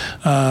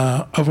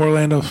 Of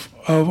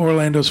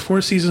Orlando's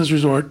Four Seasons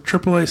Resort,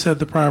 AAA said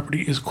the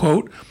property is,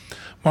 quote,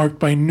 marked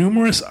by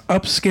numerous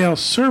upscale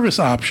service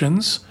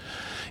options.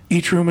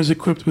 Each room is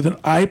equipped with an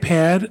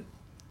iPad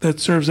that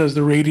serves as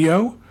the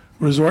radio,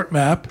 resort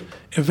map,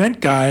 event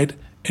guide,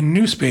 and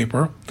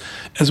newspaper,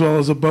 as well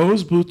as a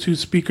Bose Bluetooth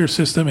speaker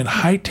system and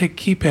high-tech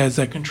keypads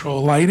that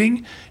control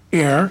lighting,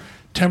 air,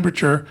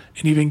 temperature,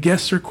 and even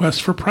guest requests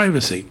for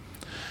privacy.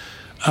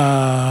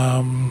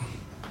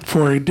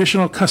 For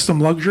additional custom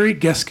luxury,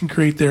 guests can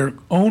create their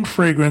own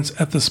fragrance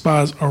at the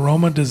spa's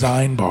Aroma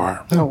Design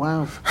Bar. Oh,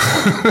 wow.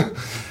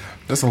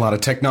 There's a lot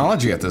of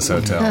technology at this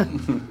hotel.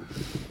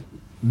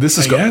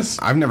 Yes.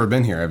 I've never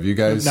been here. Have you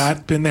guys?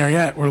 Not been there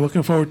yet. We're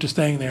looking forward to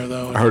staying there,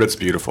 though. I heard it's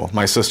beautiful.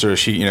 My sister,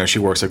 she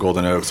works at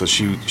Golden Oak, so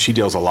she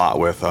deals a lot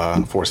with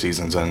Four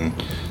Seasons, and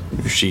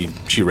she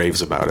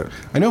raves about it.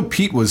 I know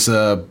Pete was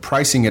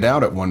pricing it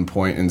out at one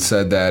point and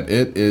said that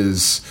it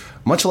is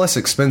much less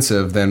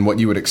expensive than what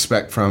you would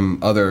expect from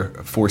other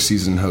Four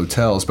Season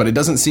hotels, but it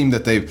doesn't seem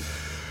that they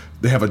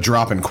have a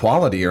drop in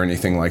quality or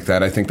anything like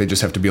that. I think they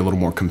just have to be a little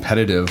more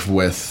competitive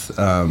with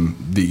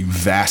the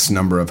vast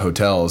number of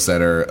hotels that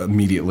are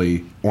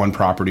immediately on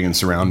property and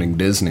surrounding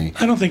Disney.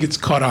 I don't think it's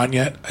caught on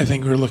yet. I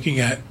think we're looking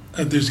at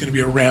there's going to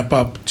be a ramp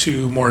up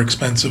to more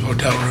expensive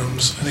hotel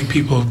rooms. I think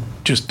people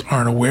just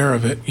aren't aware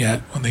of it yet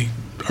when they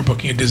are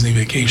booking a Disney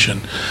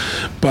vacation.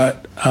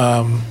 But,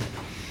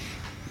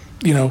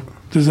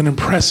 there's an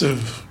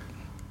impressive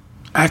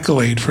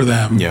accolade for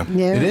them. Yeah.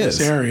 It is.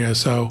 This area,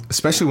 so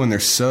especially when they're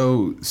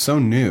so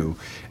new.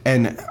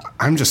 And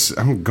I'm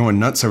going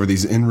nuts over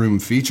these in-room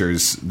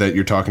features that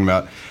you're talking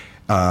about,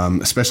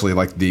 especially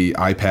like the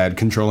iPad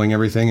controlling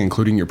everything,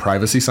 including your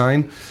privacy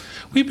sign.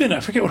 I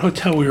forget what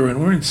hotel we were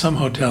in. We're in some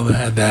hotel that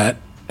had that.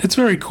 It's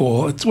very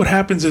cool. It's what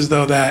happens is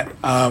though that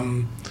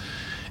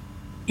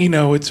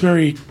it's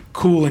very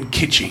cool and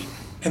kitschy.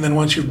 And then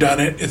once you've done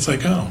it, it's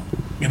like,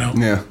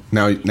 Yeah,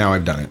 now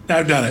I've done it.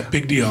 I've done it.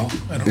 Big deal.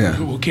 I don't know.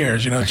 Who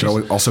cares? I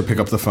could also pick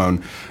up the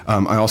phone.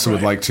 I also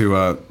would like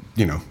to,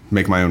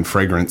 make my own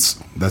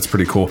fragrance. That's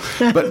pretty cool.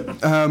 But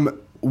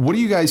what do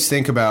you guys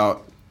think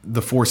about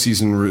the Four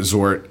Season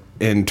Resort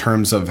in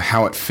terms of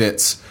how it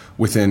fits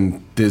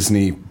within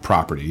Disney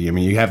property? I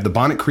mean, you have the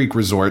Bonnet Creek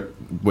Resort,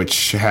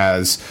 which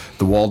has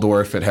the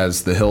Waldorf, it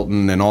has the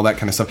Hilton, and all that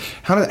kind of stuff.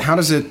 How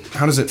does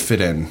it fit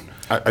in?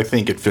 I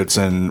think it fits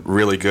in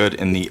really good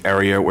in the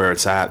area where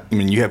it's at. I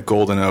mean, you have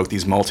Golden Oak,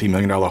 these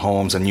multi-million-dollar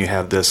homes, and you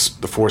have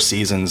the Four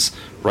Seasons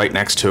right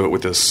next to it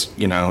with this,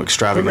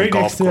 extravagant right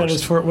golf next to that course.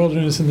 is Fort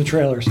Wilderness in the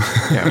trailers.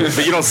 Yeah,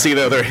 but you don't see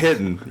that they're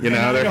hidden. They're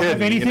don't have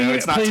hidden. anything.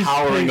 It's not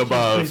towering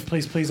above.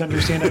 Please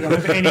understand. I don't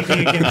have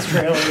anything against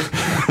trailers.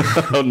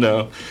 Oh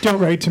no! Don't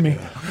write to me.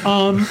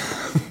 But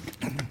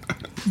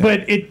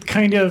it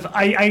kind of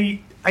I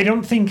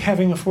don't think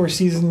having a Four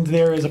Seasons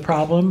there is a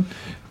problem,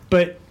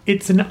 but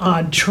it's an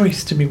odd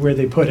choice to me where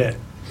they put it.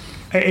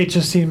 It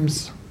just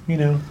seems,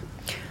 I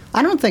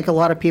don't think a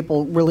lot of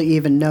people really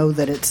even know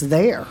that it's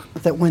there,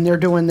 that when they're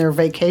doing their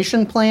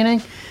vacation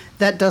planning,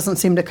 that doesn't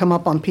seem to come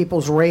up on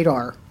people's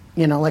radar.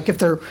 Like if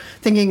they're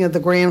thinking of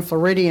the Grand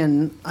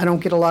Floridian, I don't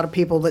get a lot of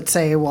people that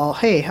say, well,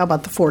 hey, how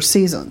about the Four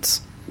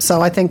Seasons? So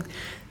I think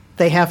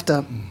they have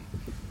to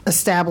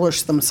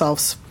establish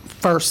themselves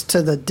first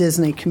to the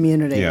Disney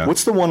community. Yeah.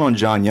 What's the one on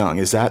John Young?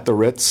 Is that the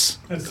Ritz?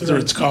 That's the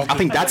Ritz-Carlton. I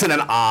think that's in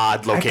an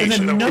odd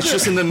location. It's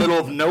just in the middle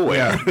of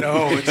nowhere.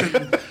 No, it's in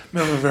the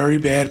middle of a very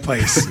bad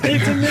place.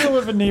 It's in the middle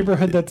of a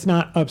neighborhood that's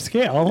not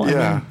upscale.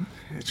 Yeah. I mean,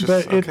 It's just,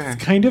 but okay.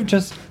 it's kind of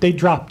just, they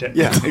dropped it.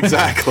 Yeah,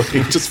 exactly.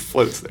 It just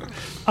floats there.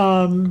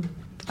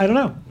 I don't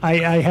know.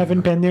 I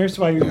haven't been there,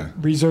 so I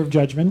reserve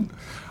judgment.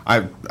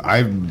 I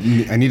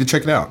need to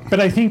check it out. But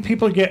I think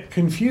people get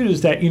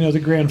confused that, the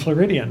Grand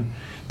Floridian.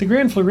 The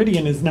Grand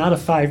Floridian is not a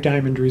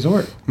five-diamond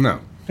resort. No.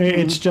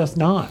 It's just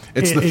not.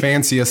 It's the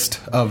fanciest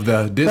of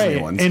the Disney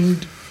right. ones.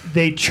 And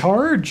they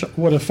charge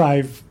what a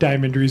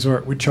five-diamond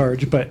resort would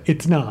charge, but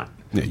it's not.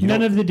 Yeah,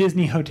 None of the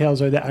Disney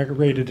hotels are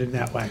rated in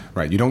that way.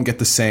 Right. You don't get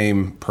the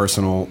same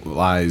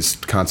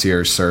personalized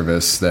concierge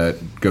service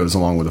that goes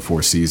along with the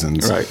Four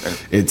Seasons.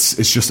 Right. It's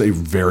just a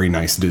very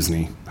nice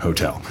Disney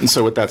hotel. And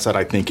so with that said,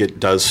 I think it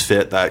does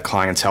fit that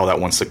clientele that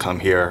wants to come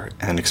here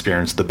and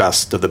experience the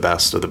best of the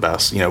best of the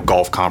best,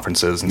 golf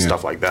conferences and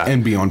stuff like that.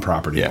 And be on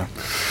property. Yeah.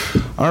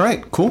 All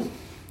right, cool.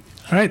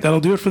 All right, that'll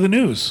do it for the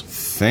news.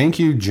 Thank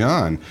you,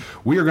 John.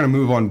 We are going to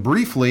move on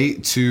briefly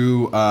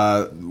to,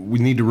 we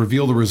need to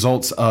reveal the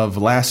results of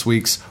last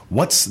week's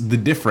What's the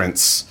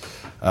Difference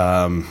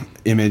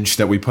image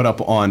that we put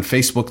up on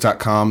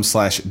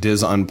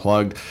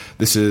Facebook.com/DizUnplugged.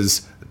 This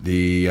is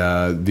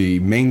the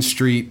Main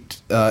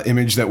Street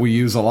image that we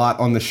use a lot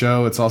on the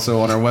show. It's also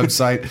on our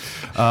website.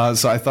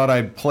 So I thought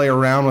I'd play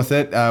around with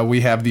it.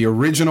 We have the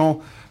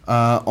original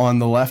on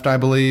the left, I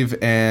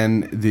believe,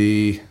 and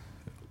the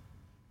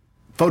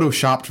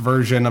photoshopped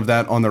version of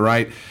that on the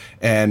right,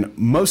 and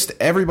most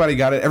everybody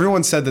got it.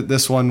 Everyone said that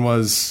this one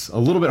was a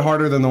little bit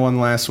harder than the one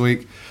last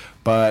week,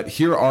 but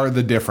here are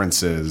the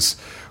differences.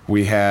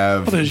 We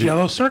have there's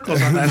yellow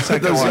circles on that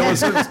second one.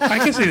 I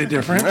can see the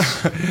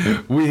difference.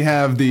 We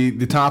have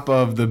the top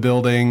of the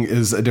building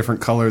is a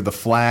different color. The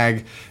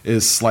flag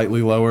is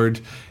slightly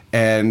lowered,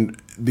 and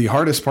the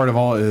hardest part of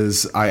all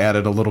is I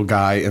added a little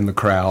guy in the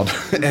crowd,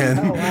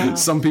 and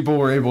some people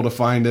were able to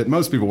find it.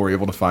 Most people were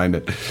able to find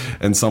it,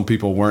 and some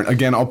people weren't.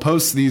 Again, I'll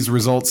post these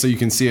results so you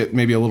can see it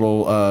maybe a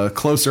little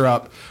closer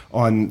up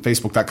on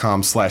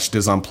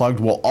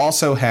Facebook.com/DizUnplugged. We'll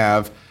also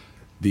have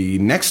the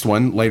next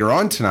one later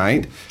on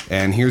tonight,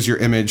 and here's your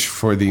image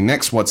for the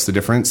next What's the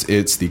Difference.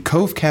 It's the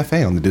Cove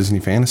Cafe on the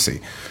Disney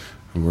Fantasy.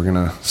 And we're going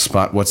to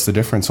spot What's the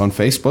Difference on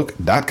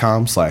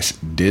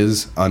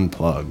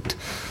Facebook.com/DizUnplugged.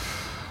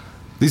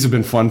 These have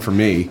been fun for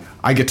me.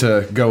 I get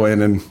to go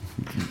in and,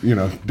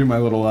 do my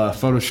little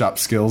Photoshop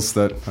skills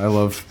that I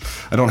love.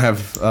 I don't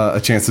have a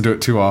chance to do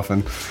it too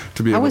often.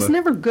 I was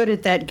never good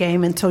at that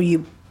game until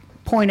you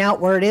point out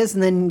where it is,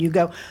 and then you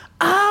go,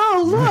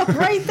 oh, look,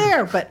 right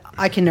there. But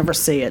I can never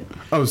see it.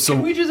 Oh, so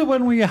Can we do the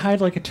one where you hide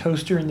like a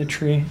toster in the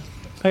tree?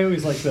 I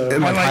always like those.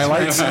 like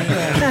highlights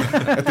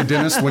at the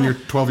dentist when you're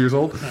 12 years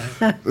old?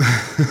 What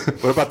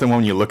about the one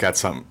when you look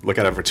at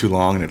it for too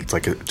long and it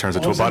turns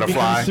into a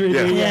butterfly?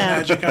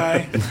 Magic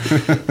eye.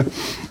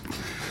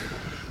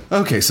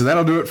 Okay, so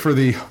that'll do it for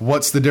the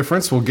What's the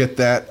Difference. We'll get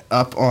that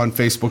up on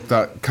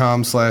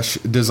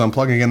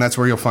Facebook.com/DizUnplugged. Again, that's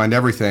where you'll find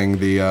everything.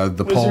 The Was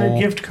poll. there a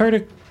gift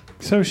card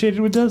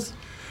associated with this?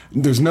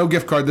 There's no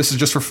gift card. This is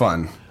just for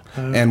fun.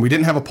 And we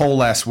didn't have a poll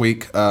last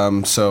week,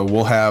 so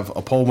we'll have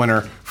a poll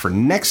winner for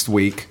next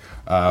week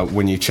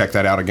when you check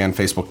that out again,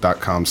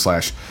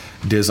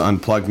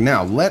 Facebook.com/DizUnplugged.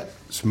 Now,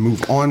 let's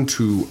move on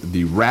to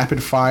the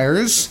rapid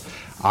fires.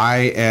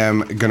 I am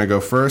going to go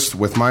first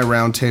with my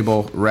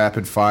roundtable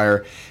rapid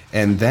fire,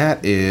 and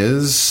that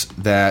is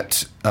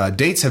that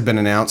dates have been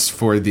announced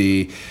for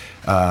the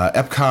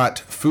Epcot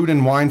Food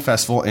and Wine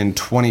Festival in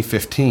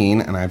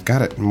 2015, and I've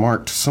got it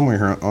marked somewhere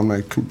here on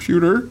my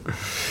computer.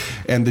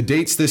 And the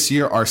dates this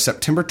year are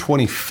September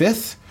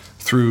 25th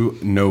through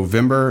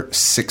November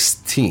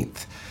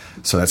 16th.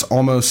 So that's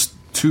almost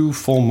 2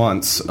 full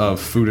months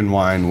of food and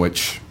wine,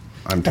 which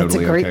I'm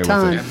totally That's a great okay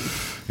time.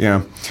 with it.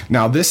 Yeah.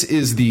 Now, this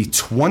is the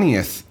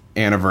 20th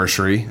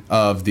anniversary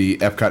of the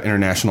Epcot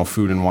International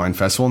Food and Wine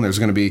Festival, and there's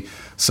going to be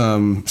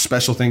some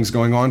special things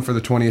going on for the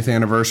 20th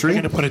anniversary.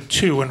 I'm going to put a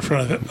 2 in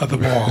front of the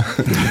wall.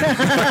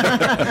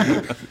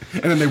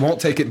 And then they won't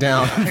take it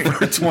down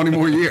for 20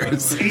 more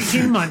years.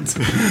 18 months.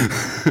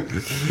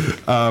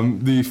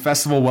 The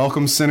Festival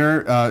Welcome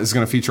Center is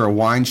going to feature a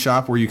wine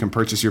shop where you can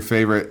purchase your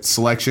favorite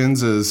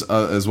selections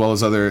as well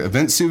as other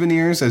event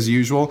souvenirs as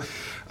usual.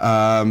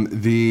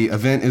 The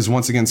event is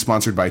once again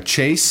sponsored by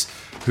Chase,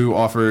 who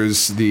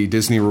offers the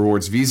Disney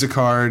Rewards Visa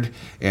card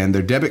and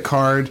their debit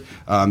card.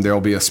 There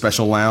will be a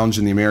special lounge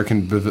in the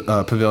American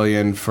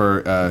Pavilion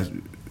for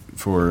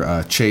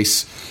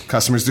Chase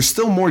customers. There's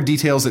still more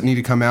details that need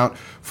to come out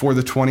for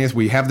the 20th.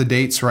 We have the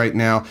dates right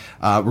now.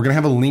 We're going to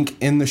have a link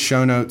in the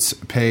show notes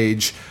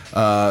page,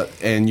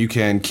 and you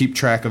can keep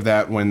track of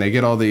that when they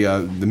get all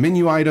the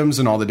menu items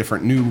and all the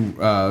different new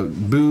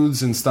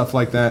booths and stuff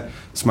like that.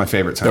 It's my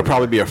favorite time. There'll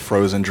probably be a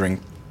frozen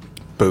drink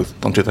booth,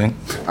 don't you think?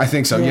 I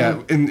think so, yeah.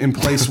 In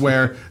place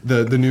where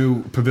the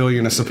new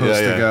pavilion is supposed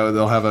to go,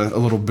 they'll have a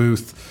little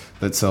booth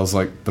that sells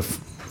like the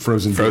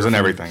frozen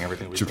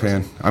everything.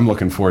 Japan. I'm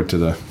looking forward to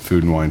the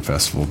Food and Wine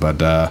Festival, but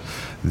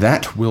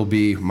that will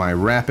be my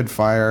rapid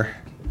fire.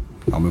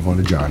 I'll move on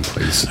to John,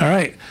 please. All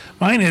right.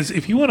 Mine is,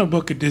 if you want to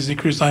book a Disney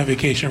Cruise Line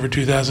vacation for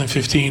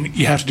 2015,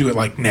 you have to do it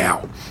like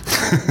now.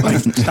 Like,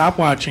 stop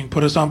watching,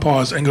 put us on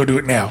pause, and go do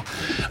it now.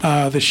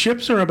 The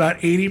ships are about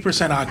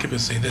 80%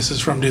 occupancy. This is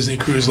from Disney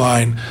Cruise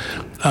Line.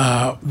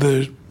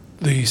 The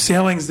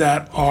sailings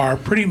that are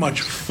pretty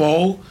much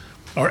full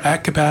or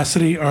at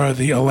capacity are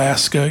the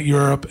Alaska,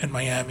 Europe, and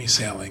Miami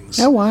sailings.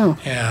 Oh, wow.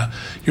 Yeah.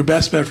 Your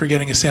best bet for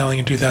getting a sailing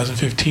in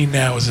 2015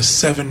 now is a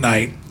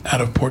 7-night out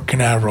of Port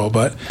Canaveral,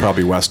 but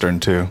probably Western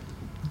too.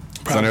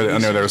 I know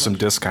there are some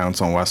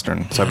discounts on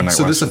Western 7-night.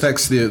 So this Westerns.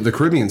 affects the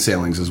Caribbean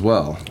sailings as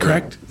well.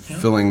 correct. Yeah.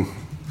 Filling.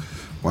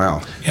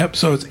 Wow. Yep.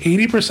 So it's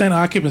 80%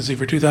 occupancy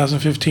for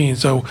 2015.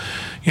 So,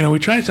 we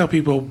try to tell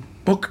people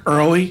book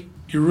early.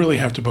 You really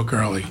have to book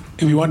early.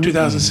 If you want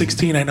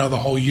 2016, I know the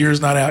whole year's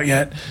not out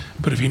yet,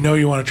 but if you know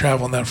you want to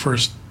travel in that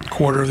first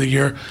quarter of the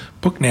year,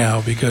 book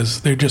now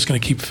because they're just going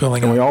to keep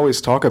filling And up. we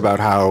always talk about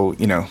how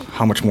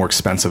much more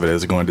expensive it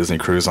is to go on Disney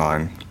Cruise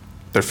Line.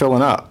 They're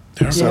filling up,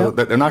 so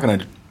they're not going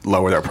to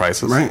lower their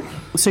prices. Right.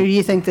 So do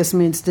you think this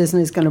means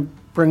Disney's going to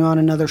bring on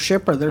another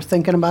ship, or they're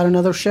thinking about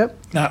another ship?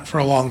 Not for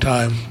a long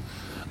time.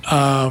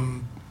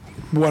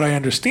 What I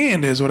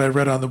understand is what I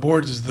read on the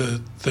boards is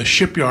the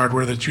shipyard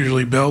where that's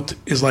usually built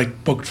is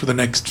like booked for the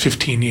next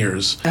 15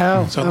 years.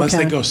 Oh, so unless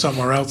okay. they go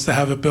somewhere else to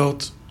have it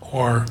built,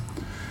 or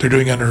they're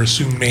doing it under an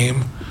assumed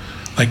name,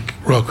 like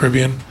Royal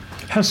Caribbean.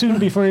 How soon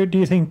before do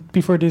you think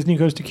before Disney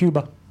goes to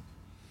Cuba?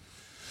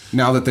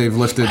 Now that they've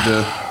lifted the...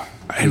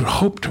 I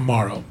hope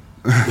tomorrow.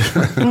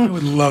 I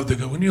would love to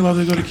go. Wouldn't you love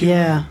to go to Cuba?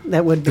 Yeah,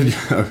 that would be.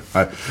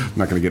 I'm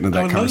not going to get into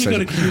I that would love to conversation. go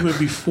to Cuba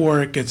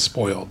before it gets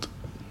spoiled.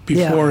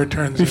 Before it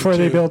turns Before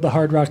into, they build the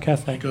Hard Rock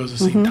Cafe. goes to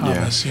St.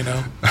 Thomas, I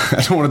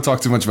don't want to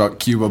talk too much about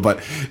Cuba, but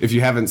if you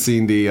haven't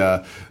seen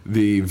the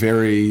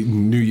very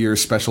New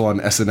Year's special on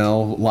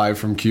SNL live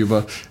from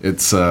Cuba,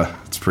 it's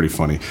pretty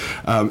funny.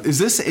 Is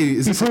this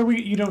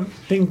You don't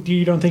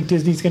think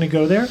Disney's going to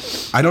go there?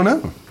 I don't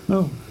know.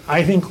 No,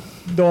 I think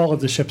all of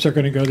the ships are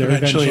going to go there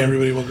eventually eventually.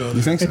 everybody will go You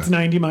there. think so? It's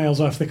 90 miles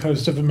off the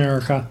coast of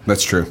America.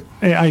 That's true.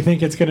 I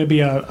think it's going to be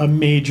a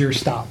major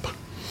stop.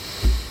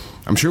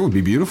 I'm sure it would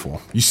be beautiful.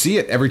 You see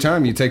it every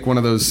time you take one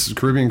of those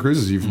Caribbean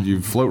cruises.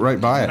 You float right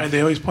by it. They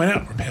always point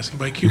out we're passing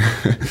by Cuba.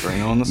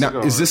 Bring on the Now,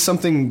 cigar. is this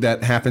something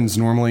that happens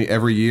normally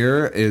every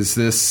year? Is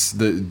this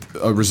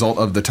a result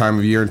of the time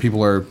of year and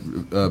people are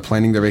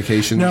planning their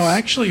vacations? No,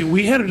 actually,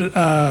 we had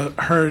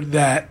heard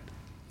that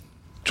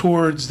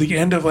towards the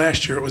end of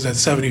last year it was at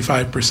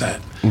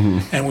 75%,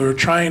 and we were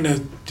trying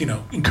to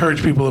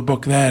encourage people to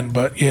book then,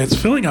 but it's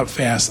filling up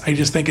fast. I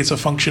just think it's a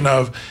function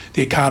of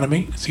the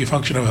economy. It's a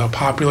function of how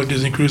popular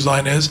Disney Cruise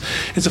Line is.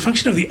 It's a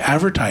function of the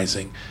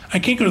advertising. I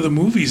can't go to the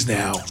movies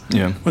now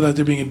without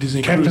there being a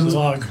Disney Captain's Cruise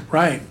Log.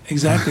 Right,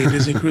 exactly, a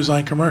Disney Cruise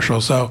Line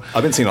commercial. So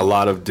I've been seeing a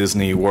lot of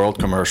Disney World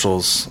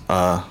commercials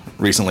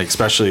recently,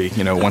 especially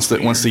once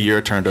the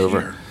year turned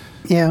over.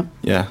 Yeah.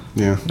 Yeah,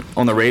 Yeah.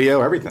 on the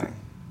radio, everything.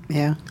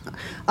 Yeah.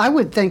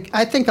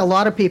 I think a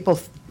lot of people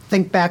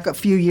think back a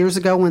few years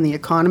ago when the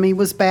economy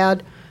was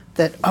bad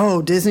that,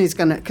 Disney's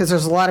going to, because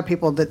there's a lot of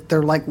people that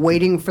they're like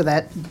waiting for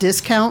that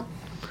discount.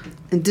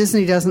 And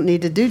Disney doesn't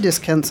need to do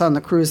discounts on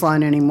the cruise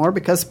line anymore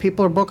because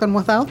people are booking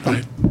without them.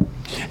 right.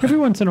 Every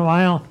once in a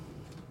while,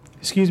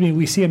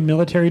 we see a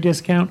military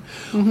discount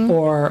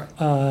or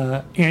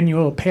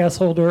annual pass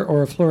holder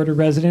or a Florida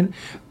resident,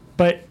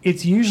 but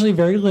it's usually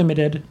very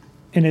limited.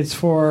 And it's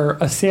for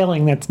a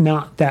sailing that's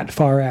not that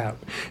far out.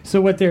 So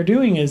what they're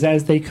doing is,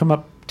 as they come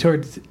up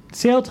towards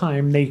sail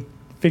time, they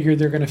figure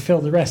they're going to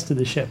fill the rest of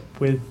the ship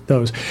with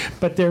those.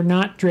 But they're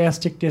not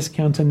drastic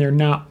discounts, and they're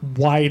not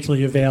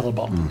widely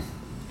available.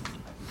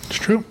 It's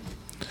true.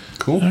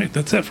 Cool. All right,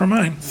 that's it for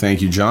mine.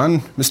 Thank you, John.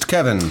 Mr.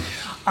 Kevin.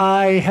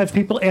 I have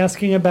people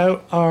asking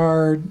about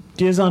our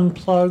Diz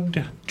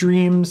Unplugged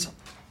Dreams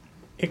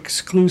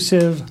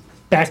exclusive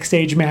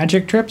Backstage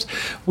Magic trips.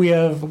 We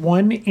have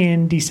one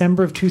in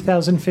December of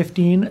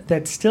 2015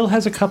 that still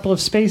has a couple of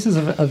spaces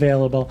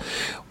available.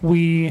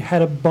 We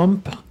had a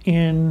bump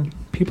in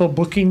people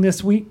booking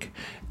this week,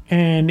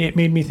 and it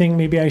made me think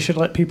maybe I should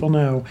let people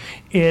know.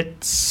 There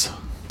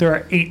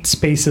are 8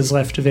 spaces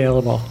left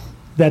available.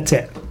 That's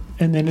it.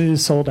 And then it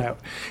is sold out.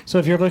 So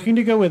if you're looking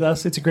to go with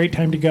us, it's a great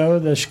time to go.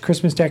 The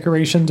Christmas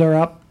decorations are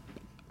up.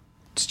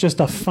 It's just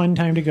a fun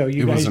time to go.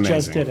 You guys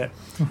just did it.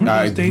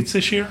 Those dates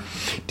this year?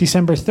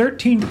 December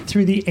 13th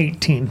through the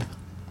 18th.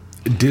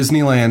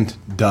 Disneyland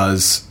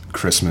does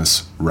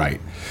Christmas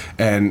right.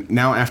 And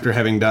now after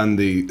having done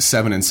the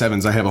 7 and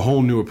 7s, I have a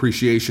whole new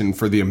appreciation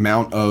for the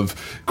amount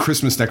of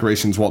Christmas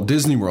decorations Walt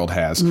Disney World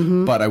has.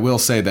 But I will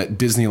say that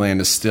Disneyland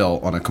is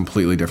still on a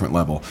completely different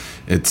level.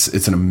 It's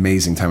an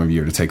amazing time of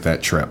year to take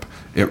that trip.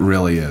 It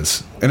really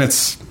is. And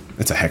it's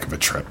a heck of a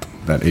trip,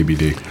 that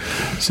ABD.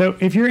 So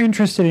if you're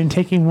interested in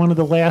taking one of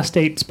the last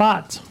 8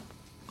 spots,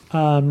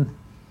 Kevin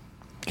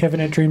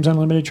at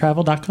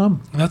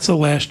dreamsunlimitedtravel.com. That's the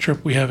last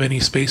trip we have any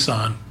space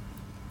on.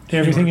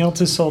 Everything else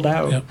is sold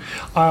out. Yep.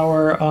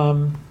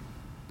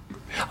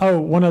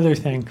 One other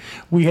thing.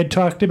 We had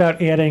talked about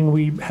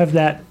we have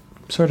that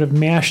sort of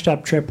mashed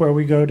up trip where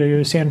we go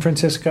to San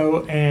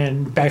Francisco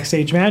and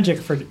Backstage Magic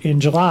in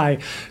July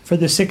for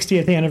the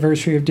 60th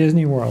anniversary of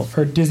Disney World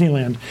or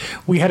Disneyland.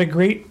 We had a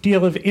great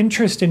deal of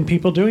interest in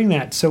people doing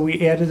that, so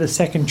we added a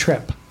second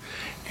trip.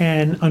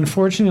 And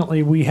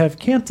unfortunately, we have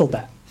canceled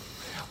that.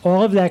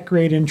 All of that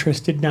great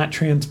interest did not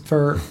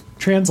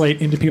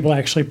translate into people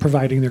actually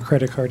providing their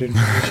credit card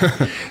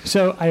information.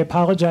 So I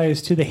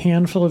apologize to the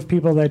handful of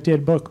people that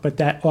did book, but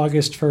that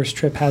August 1st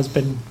trip has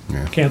been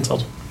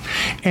canceled.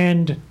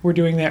 And we're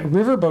doing that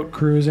riverboat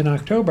cruise in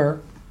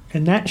October,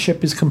 and that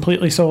ship is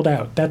completely sold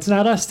out. That's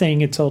not us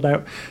saying it's sold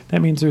out.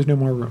 That means there's no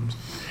more rooms.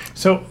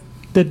 So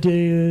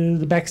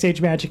the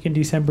Backstage Magic in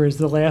December is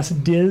the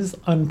last Diz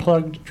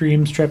Unplugged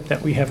Dreams trip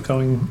that we have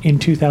going in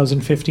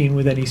 2015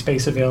 with any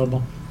space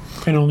available.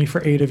 And only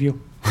for 8 of you.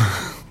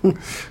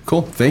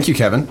 Cool. Thank you,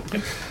 Kevin.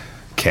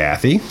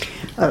 Kathy?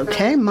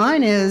 Okay,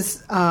 mine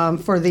is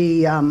for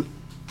the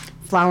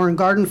Flower and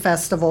Garden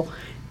Festival.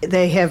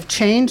 They have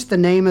changed the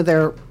name of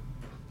their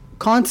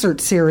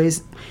concert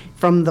series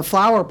from the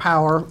Flower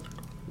Power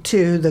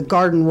to the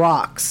Garden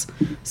Rocks.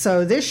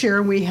 So this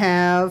year we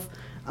have,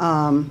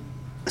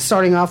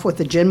 starting off with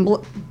the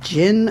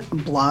Gin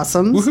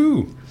Blossoms,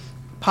 Woohoo!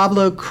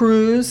 Pablo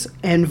Cruz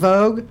and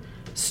Vogue,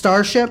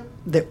 Starship,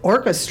 the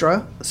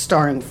Orchestra,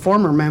 starring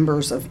former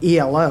members of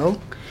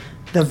ELO,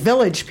 the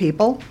Village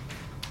People,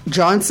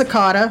 John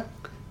Cicada,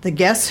 the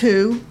Guess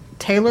Who,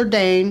 Taylor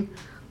Dane,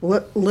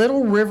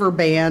 Little River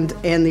Band,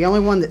 and the only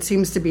one that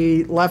seems to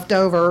be left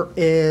over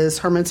is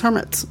Herman's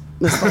Hermits.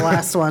 That's the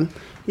last one.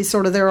 He's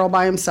sort of there all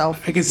by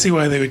himself. I can see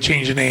why they would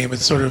change the name.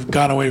 It's sort of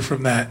gone away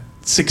from that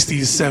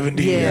 60s,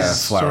 70s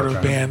sort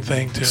of band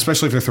thing, too.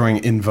 Especially if they're throwing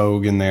In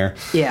Vogue in there.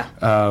 Yeah.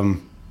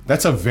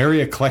 That's a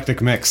very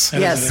eclectic mix.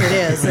 Yes, it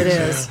is. It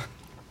is.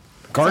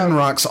 Garden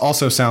Rocks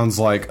also sounds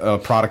like a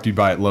product you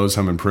buy at Lowe's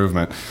Home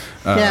Improvement.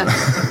 Yeah.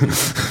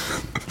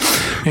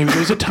 Maybe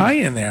there's a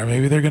tie-in there.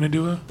 Maybe they're going to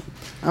do a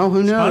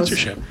who knows?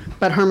 sponsorship.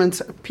 But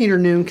Peter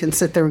Noon can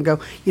sit there and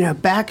go,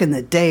 back in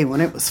the day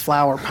when it was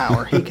Flower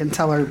Power, he can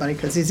tell everybody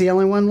because he's the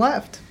only one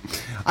left.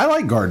 I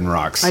like Garden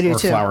Rocks I do or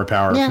too. Flower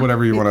Power, Yeah.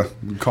 whatever you want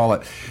to call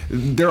it.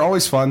 They're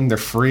always fun. They're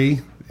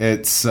free.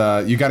 It's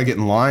you got to get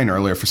in line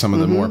earlier for some of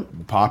the more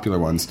popular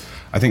ones.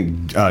 I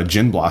think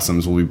Gin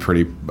Blossoms will be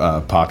pretty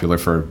popular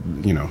for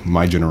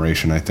my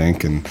generation, I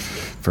think, and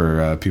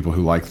for people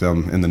who like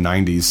them in the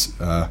 90s.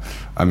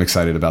 I'm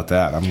excited about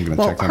that. I'm going to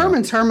check them out.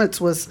 Herman's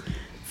Hermits was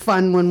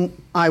fun when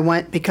I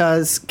went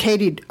because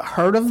Katie'd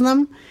heard of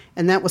them,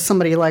 and that was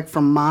somebody like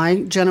from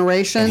my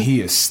generation. And he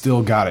has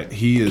still got it.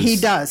 He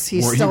does.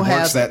 He still has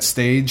works that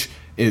stage.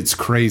 It's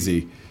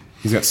crazy.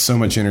 He's got so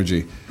much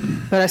energy.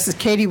 But I said,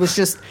 Katie was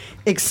just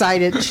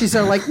excited. She's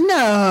like,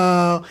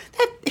 no,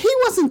 he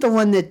wasn't the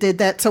one that did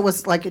that. So it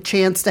was like a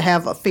chance to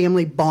have a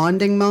family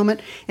bonding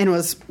moment. And it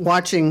was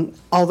watching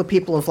all the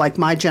people of like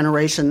my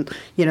generation,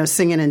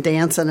 singing and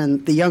dancing,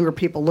 and the younger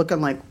people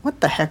looking like, what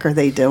the heck are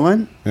they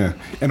doing? Yeah.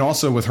 And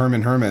also with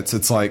Herman Hermits,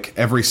 it's like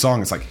every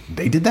song, it's like,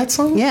 they did that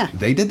song? Yeah.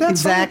 They did that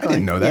song? I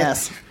didn't know that.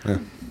 Yes. Yeah.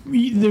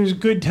 There's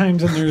good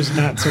times and there's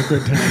not so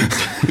good times.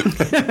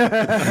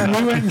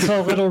 We went and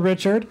saw Little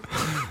Richard,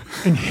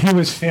 and he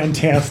was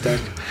fantastic.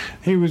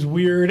 He was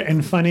weird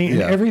and funny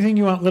and everything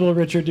you want Little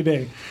Richard to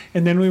be.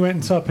 And then we went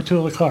and saw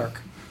Petula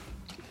Clark.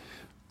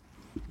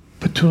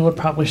 Petula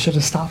probably should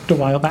have stopped a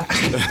while back.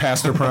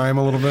 Past her prime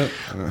a little bit?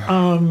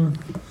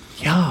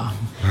 Yeah.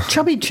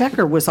 Chubby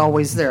Checker was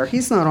always there.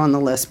 He's not on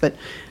the list, but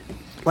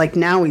like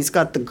now he's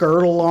got the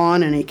girdle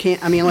on and he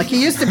can't,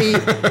 he used to be,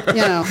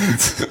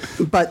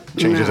 but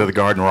Changes to the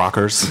Garden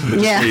Rockers.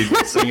 Yeah.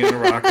 Just singing in a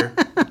rocker.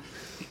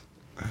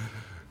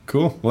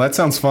 Cool. Well, that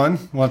sounds fun.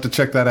 We'll have to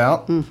check that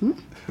out.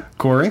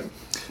 Corey?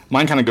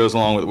 Mine kind of goes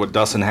along with what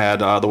Dustin had.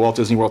 The Walt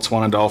Disney World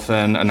Swan and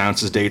Dolphin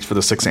announces dates for the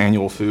 6th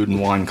annual Food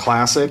and Wine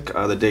Classic.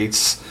 The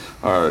dates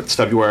are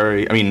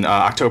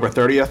October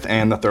 30th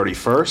and the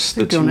 31st.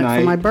 They're doing it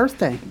for my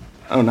birthday.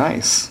 Oh,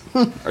 nice.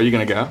 Are you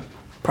going to go?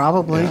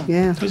 Probably,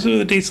 yeah. Those were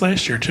the dates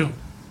last year, too.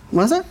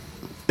 Was it?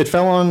 It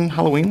fell on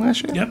Halloween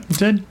last year? Yep, it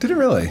did. Did it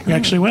really? We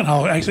actually went.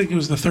 I think it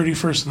was the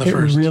 31st and the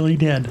 1st. It really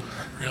did.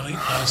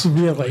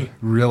 Really?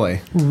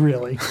 Really?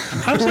 Really.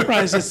 I'm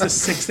surprised it's the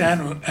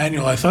 6th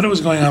annual. I thought it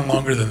was going on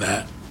longer than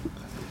that.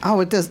 Oh,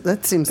 it does.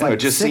 That seems like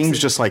it just seems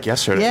just like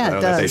yesterday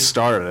that they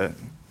started it.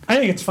 I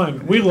think it's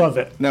fun. We love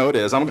it. No, it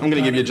is. I'm going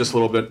to give you just a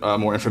little bit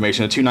more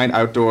information. The 2-night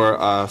outdoor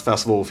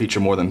festival will feature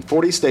more than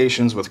 40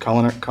 stations with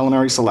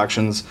culinary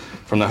selections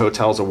from the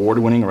hotel's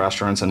award-winning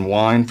restaurants and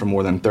wine from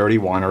more than 30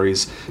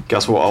 wineries.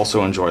 Guests will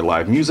also enjoy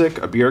live music,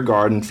 a beer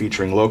garden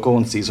featuring local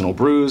and seasonal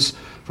brews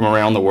from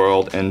around the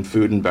world, and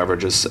food and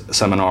beverages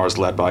seminars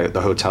led by the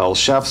hotel's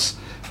chefs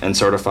and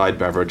certified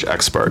beverage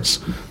experts.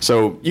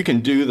 So you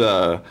can do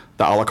the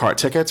a la carte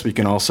tickets, but you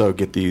can also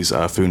get these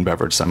food and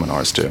beverage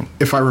seminars too.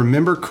 If I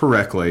remember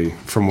correctly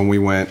from when we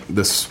went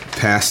this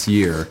past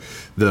year,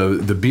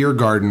 the beer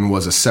garden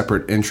was a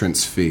separate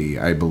entrance fee,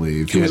 I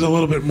believe. It was a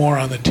little bit more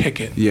on the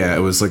ticket. Yeah,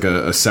 it was like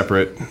a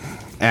separate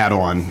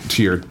add-on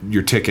to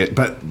your ticket,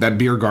 but that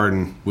beer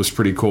garden was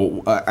pretty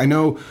cool. I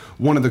know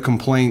one of the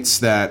complaints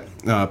that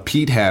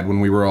Pete had when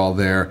we were all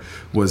there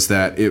was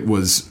that it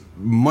was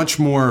much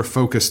more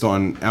focused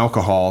on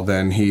alcohol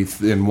than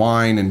in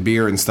wine and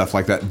beer and stuff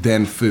like that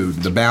than food.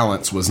 The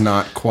balance was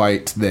not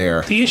quite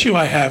there. The issue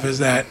I have is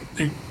that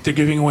they're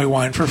giving away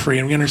wine for free,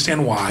 and we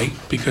understand why,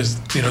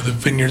 because the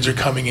vineyards are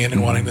coming in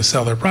and wanting to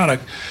sell their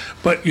product.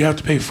 But you have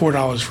to pay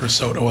 $4 for a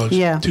soda. Well, it's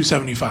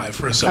 $2.75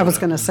 for a soda. I was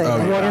going to say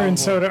that. Water and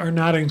soda are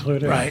not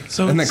included. Right.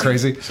 So isn't that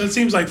crazy? So it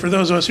seems like for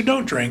those of us who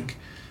don't drink,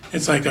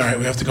 it's like, all right,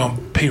 we have to go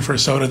and pay for a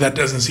soda. That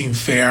doesn't seem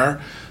fair.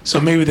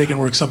 So maybe they can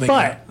work something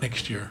out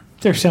next year.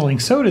 They're selling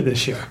soda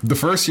this year. The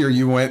first year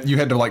you went, you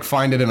had to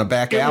find it in a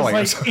back alley. It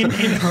was in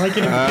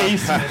a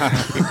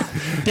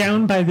basement,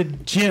 down by the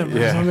gym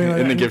or something like that.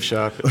 In the gift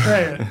shop.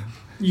 Right.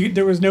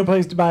 There was no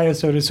place to buy a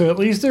soda, so at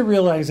least they're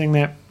realizing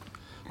that.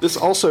 This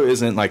also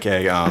isn't like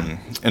an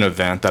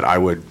event that I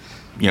would,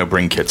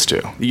 bring kids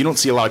to. You don't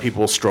see a lot of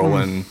people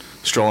strolling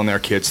their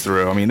kids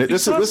through. I mean,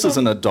 this is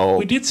an adult.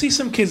 We did see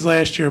some kids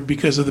last year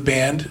because of the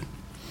band.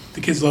 The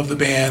kids love the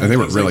band. And they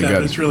were really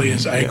good. It really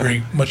is. I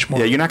agree. Much more.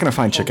 Yeah, you're not going to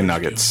find chicken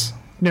nuggets.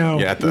 No.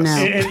 Yeah, at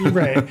this. No.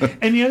 Right.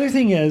 And the other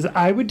thing is,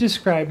 I would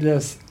describe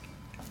this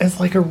as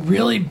like a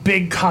really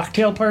big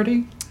cocktail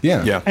party.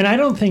 Yeah. Yeah. And I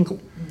don't think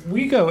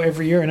we go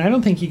every year, and I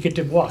don't think you get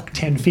to walk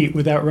 10 feet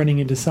without running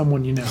into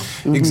someone you know.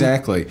 Mm-hmm.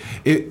 Exactly.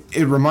 It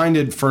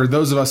reminded, for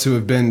those of us who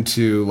have been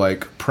to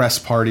press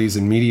parties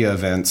and media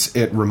events,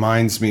 it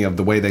reminds me of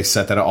the way they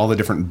set that up, all the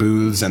different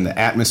booths and the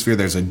atmosphere.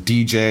 There's a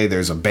DJ,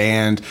 there's a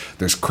band,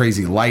 there's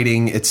crazy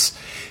lighting. It's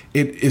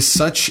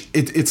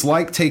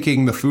like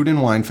taking the Food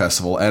and Wine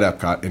Festival at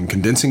Epcot and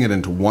condensing it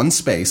into one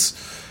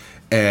space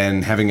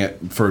and having it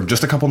for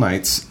just a couple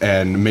nights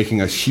and making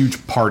a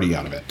huge party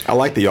out of it. I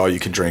like the all you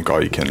can drink,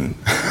 all you can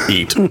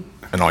eat,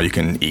 and all you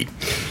can eat.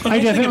 I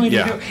definitely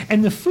do.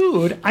 And the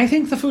food, I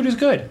think the food is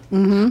good.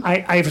 Mm-hmm.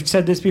 I've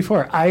said this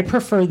before. I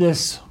prefer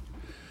this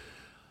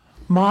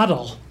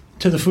model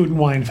to the Food and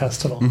Wine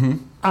Festival. Mm-hmm.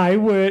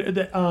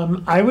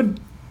 I would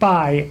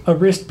buy a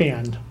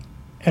wristband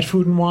at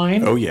Food and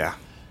Wine. Oh, yeah.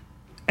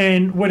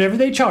 And whatever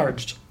they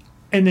charged,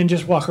 and then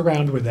just walk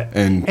around with it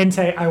and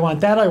say, I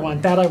want that, I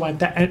want that, I want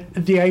that. And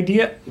the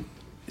idea,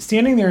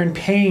 standing there and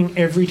paying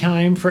every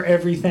time for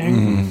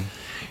everything.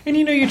 And,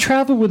 you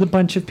travel with a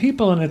bunch of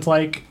people, and it's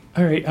like,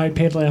 all right, I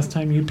paid last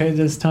time, you paid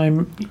this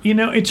time.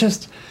 It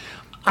just,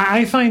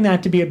 I find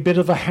that to be a bit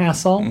of a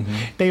hassle.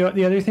 Mm-hmm.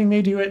 The other thing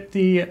they do at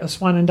the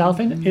Swan and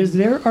Dolphin is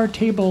there are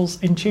tables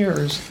and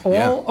chairs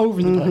all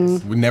over the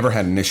place. We never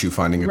had an issue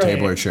finding a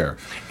table or chair.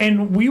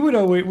 And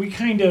we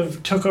kind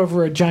of took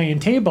over a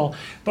giant table.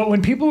 But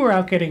when people were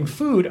out getting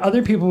food,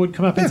 other people would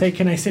come up and say,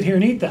 can I sit here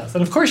and eat this?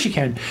 And of course you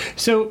can.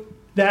 So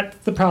that's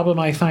the problem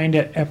I find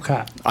at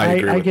Epcot. I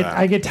agree with that.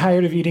 I get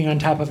tired of eating on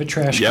top of a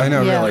trash can. I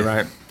know, really.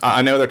 Right.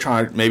 I know they're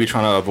trying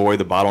to avoid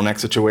the bottleneck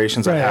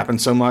situations that happen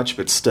so much,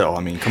 but still,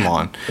 I mean, come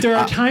on. There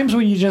are times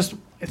when you just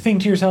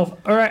think to yourself,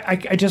 all right,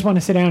 I just want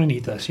to sit down and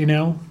eat this,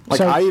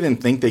 I even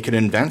think they could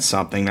invent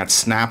something that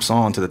snaps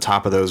on to the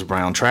top of those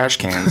brown trash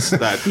cans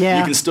that you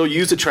can still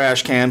use the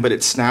trash can, but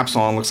it snaps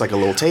on, looks like a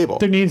little table.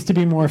 There needs to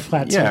be more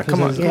flat surfaces.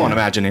 Come on,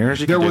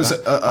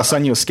 Imagineers. I'll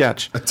send you a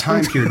sketch. A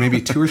time period,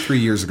 maybe 2 or 3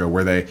 years ago,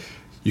 where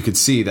you could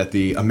see that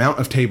the amount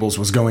of tables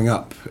was going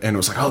up, and it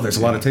was like, oh, there's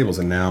a lot of tables,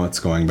 and now it's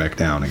going back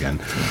down again.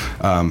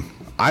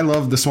 I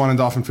love the Swan and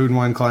Dolphin Food and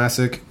Wine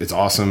Classic. It's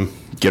awesome.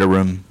 Get a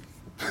room.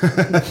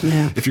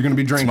 If you're going to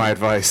be drinking.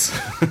 That's my advice.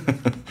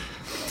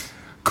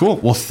 Cool.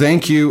 Well,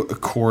 thank you,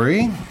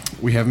 Corey.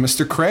 We have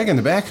Mr. Craig in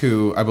the back,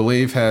 who I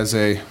believe has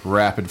a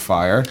rapid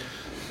fire.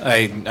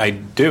 I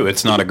do.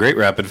 It's not a great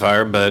rapid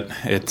fire, but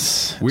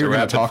we're going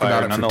to talk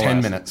about it for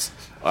 10 minutes.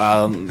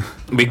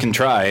 We can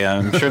try.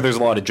 I'm sure there's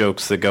a lot of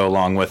jokes that go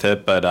along with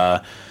it,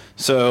 but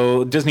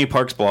So Disney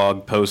Parks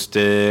blog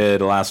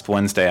posted last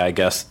Wednesday, I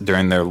guess,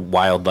 during their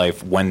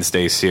Wildlife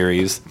Wednesday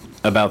series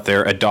about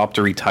their Adopt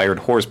a Retired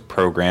Horse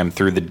program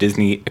through the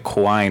Disney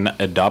Equine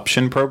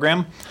Adoption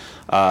Program.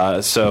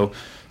 So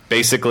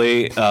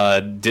basically,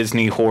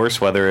 Disney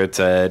horse, whether it's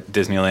at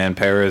Disneyland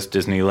Paris,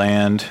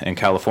 Disneyland, in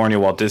California,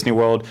 Walt Disney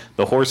World,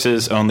 the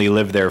horses only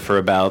live there for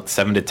about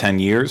 7 to 10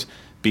 years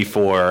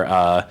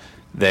before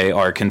they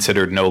are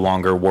considered no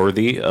longer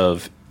worthy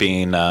of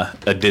being a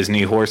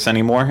Disney horse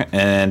anymore.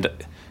 And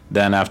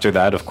then after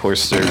that, of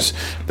course,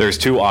 there's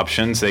two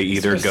options. They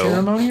either go...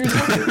 ceremony or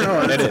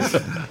something? It is.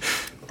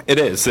 It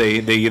is. They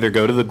either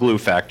go to the glue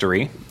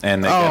factory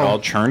and they get all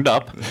churned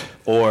up,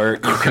 or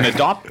you can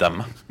adopt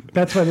them.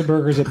 That's why the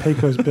burgers at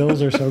Pecos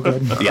Bill's are so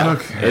good.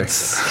 Yeah, it's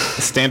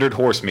standard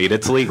horse meat.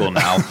 It's legal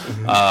now.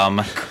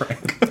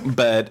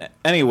 But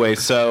anyway,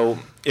 so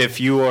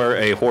if you are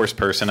a horse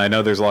person, I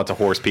know there's lots of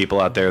horse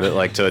people out there that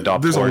like to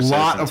adopt horses. There's a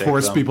lot of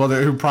horse people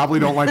there who probably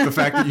don't like the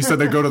fact that you said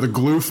they go to the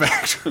glue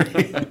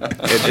factory.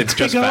 It's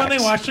just They go facts. and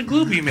they watch the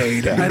glue be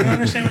made. I don't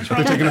understand what's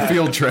wrong They're taking with a that.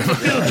 field trip.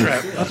 Field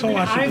trip. That's all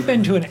watching. I've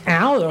been to an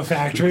aloe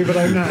factory, but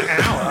I'm not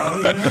aloe.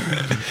 You know?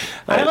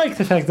 I like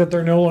the fact that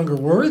they're no longer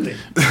worthy.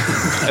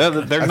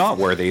 They're not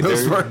worthy.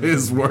 Those They're- were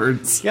his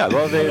words. yeah,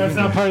 well, That's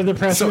not part of the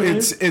press So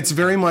release. it's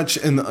very much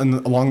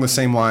along the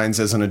same lines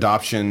as an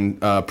adoption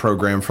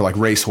program for like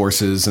race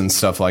horses and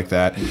stuff like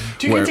that.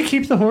 Do you get to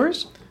keep the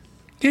horse?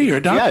 Yeah, you're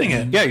adopting yeah,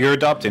 it. yeah, you're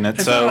adopting it.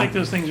 It's so not like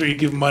those things where you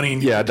give money.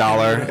 And Yeah,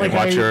 $1 and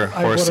watch your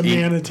horse I bought a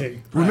eat. manatee.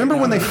 Remember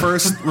when they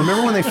first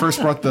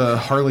brought the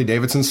Harley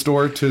Davidson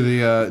store to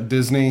the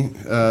Disney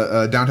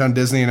downtown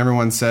Disney, and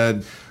everyone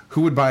said,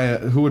 who would buy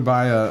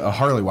a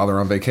Harley while they're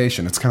on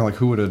vacation? It's kind of like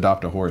who would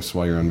adopt a horse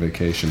while you're on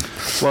vacation.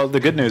 Well, the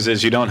good news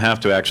is you don't have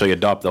to actually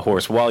adopt the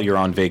horse while you're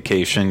on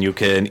vacation. You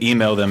can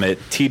email them at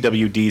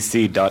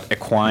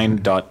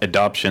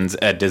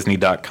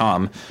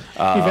twdc.equine.adoptions@disney.com.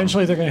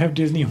 Eventually, they're going to have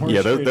Disney horse.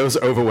 Yeah, trading. those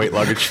overweight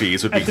luggage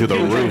fees would be at the through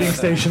the trading roof.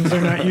 stations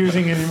they're not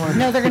using anymore.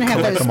 No, they're going to have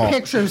Collect those them all.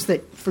 pictures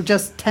that for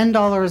just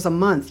 $10 a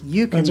month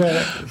you can. That's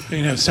right. You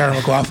can have Sarah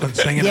McLachlan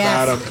singing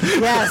about him.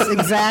 Yes,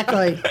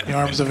 exactly. The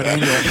arms of an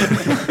angel.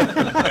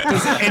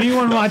 Does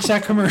anyone watch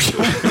that commercial?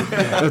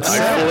 I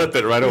flip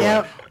it right away.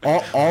 Yep.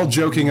 All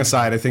joking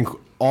aside, I think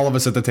all of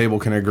us at the table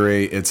can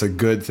agree it's a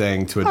good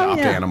thing to adopt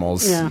yeah.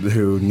 animals Yeah.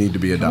 who need to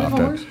be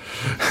adopted.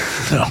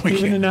 No, we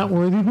Even a can't. not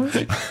worthy horse?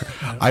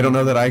 I don't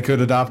know that I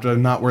could adopt a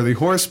not worthy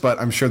horse, but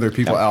I'm sure there are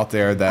people out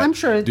there that I'm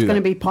sure it's do going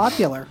to that. be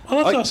popular.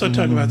 Well, let's also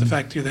talk about the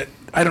fact too that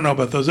I don't know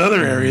about those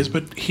other areas,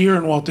 but here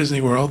in Walt Disney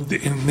World,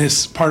 in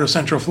this part of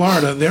Central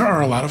Florida, there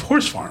are a lot of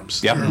horse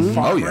farms. Yep. There are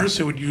farmers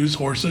who would use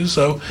horses.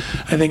 So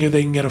I think if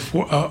they can get a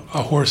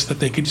horse that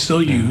they could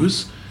still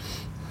use,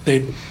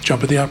 they'd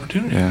jump at the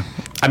opportunity. Yeah.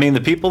 I mean,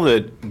 the people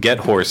that get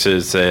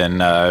horses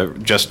and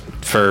just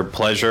for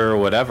pleasure or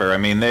whatever, I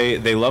mean,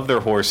 they love their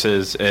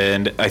horses.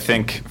 And I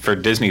think for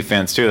Disney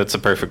fans, too, that's a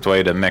perfect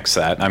way to mix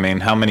that. I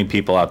mean, how many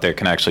people out there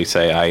can actually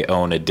say, I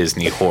own a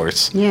Disney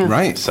horse? Yeah.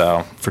 Right.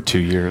 So, For 2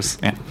 years.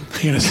 yeah.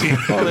 You're gonna see.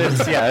 Well,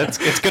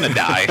 it's going to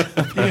die.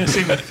 You're gonna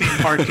see the theme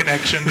park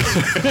connections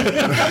next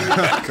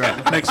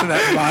to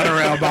that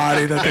monorail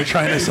body that they're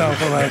trying to sell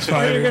for the last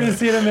 5 You're going to years.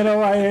 see them at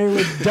OIA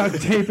with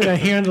duct tape and a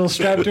handle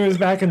strapped to his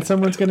back, and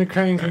someone's going to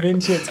try and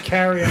convince you it's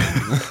carrying.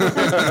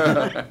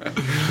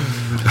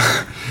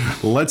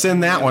 Let's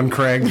end that one,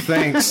 Craig.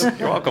 Thanks.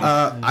 You're welcome.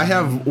 I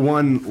have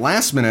one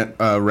last minute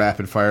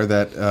rapid fire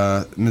that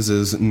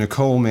Mrs.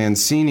 Nicole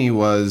Mancini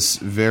was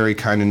very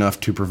kind enough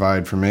to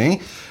provide for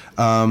me.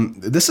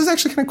 This is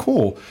actually kind of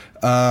cool.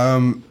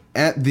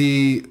 At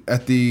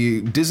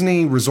the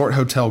Disney Resort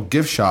Hotel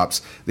gift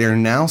shops, they are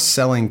now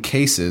selling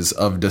cases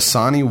of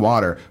Dasani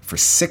water for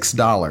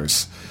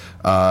 $6.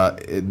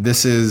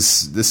 This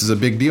is a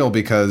big deal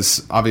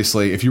because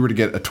obviously, if you were to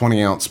get a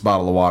 20-ounce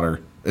bottle of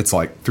water, it's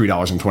like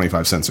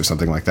 $3.25 or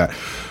something like that.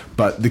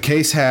 But the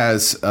case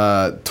has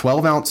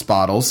 12-ounce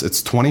bottles.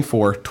 It's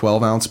 24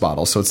 12-ounce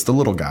bottles, so it's the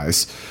little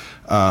guys.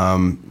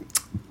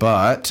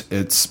 But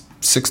it's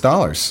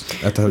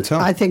 $6 at the hotel.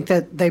 I think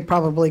that they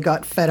probably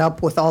got fed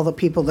up with all the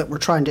people that were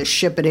trying to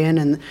ship it in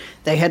and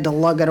they had to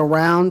lug it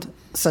around.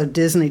 So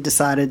Disney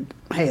decided,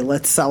 hey,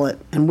 let's sell it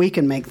and we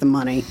can make the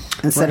money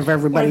instead of Or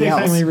everybody they else.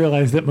 finally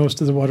realized that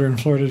most of the water in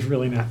Florida is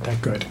really not that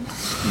good.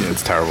 Yeah,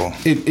 it's terrible.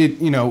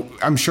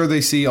 I'm sure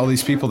they see all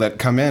these people that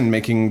come in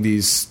making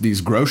these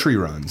grocery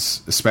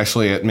runs,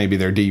 especially at maybe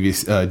their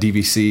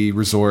DVC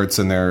resorts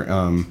and their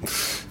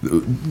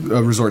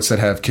resorts that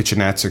have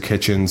kitchenettes or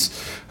kitchens.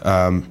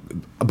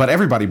 But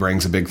everybody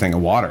brings a big thing of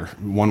water,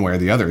 one way or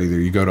the other. Either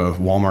you go to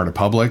Walmart or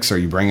Publix, or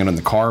you bring it in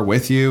the car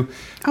with you.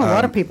 a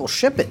lot of people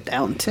ship it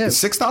down too.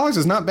 $6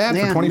 is not bad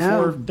Yeah, for 24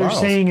 no. They're bottles.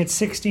 saying it's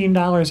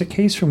 $16 a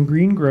case from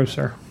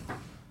Greengrocer.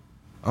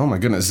 Oh my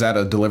goodness, is that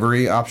a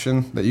delivery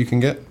option that you can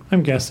get?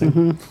 I'm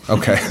guessing.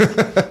 Okay.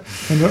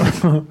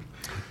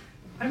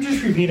 I'm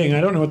just repeating.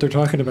 I don't know what they're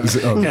talking about.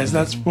 Yes,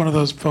 that's one of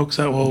those folks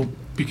that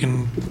you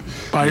can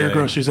buy your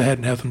groceries ahead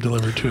and have them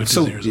delivered to a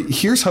So Disney Resort.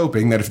 here's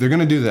hoping that if they're going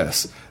to do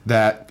this,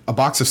 that a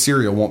box of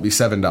cereal won't be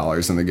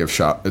 $7 in the gift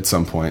shop at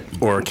some point.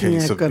 Or a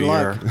case Yeah, of good beer.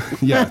 luck.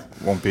 Yeah,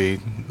 Won't be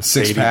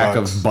six pack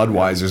of $80.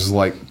 Budweiser's is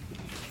like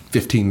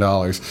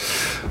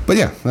 $15. But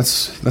yeah,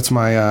 that's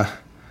my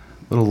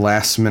little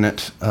last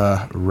minute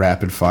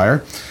rapid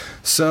fire.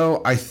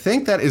 So I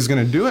think that is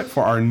going to do it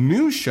for our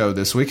news show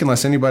this week,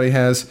 unless anybody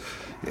has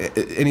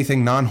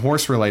anything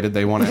non-horse related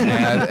they want to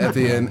add at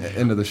the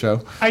end of the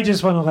show. I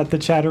just want to let the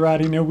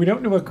chatterati know we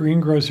don't know what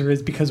greengrocer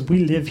is because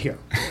we live here.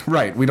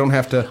 Right, we don't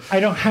have to. I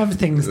don't have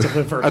things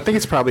delivered. I think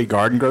it's probably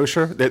Garden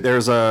Grocer.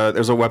 There's a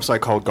website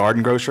called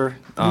Garden Grocer.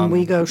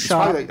 We go it's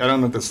shop. probably, I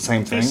don't know if it's the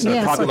same thing. Yeah,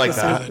 it's probably like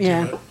the that. same.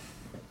 Yeah.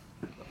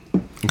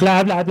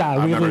 Blah, blah,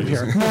 blah. We never live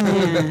used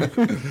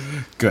here.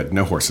 Good,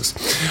 no horses.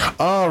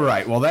 All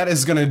right, well, that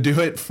is going to do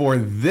it for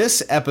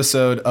this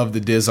episode of the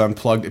Diz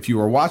Unplugged. If you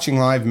are watching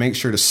live, make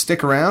sure to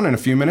stick around. In a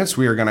few minutes,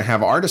 we are going to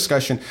have our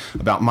discussion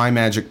about My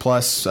Magic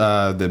Plus,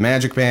 the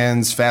Magic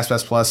Bands,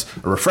 FastPass Plus,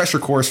 a refresher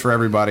course for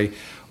everybody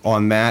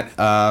on that.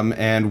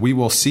 And we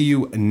will see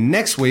you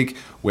next week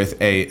with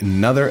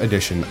another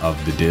edition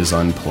of the Diz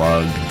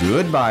Unplugged.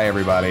 Goodbye,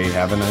 everybody.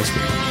 Have a nice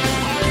week.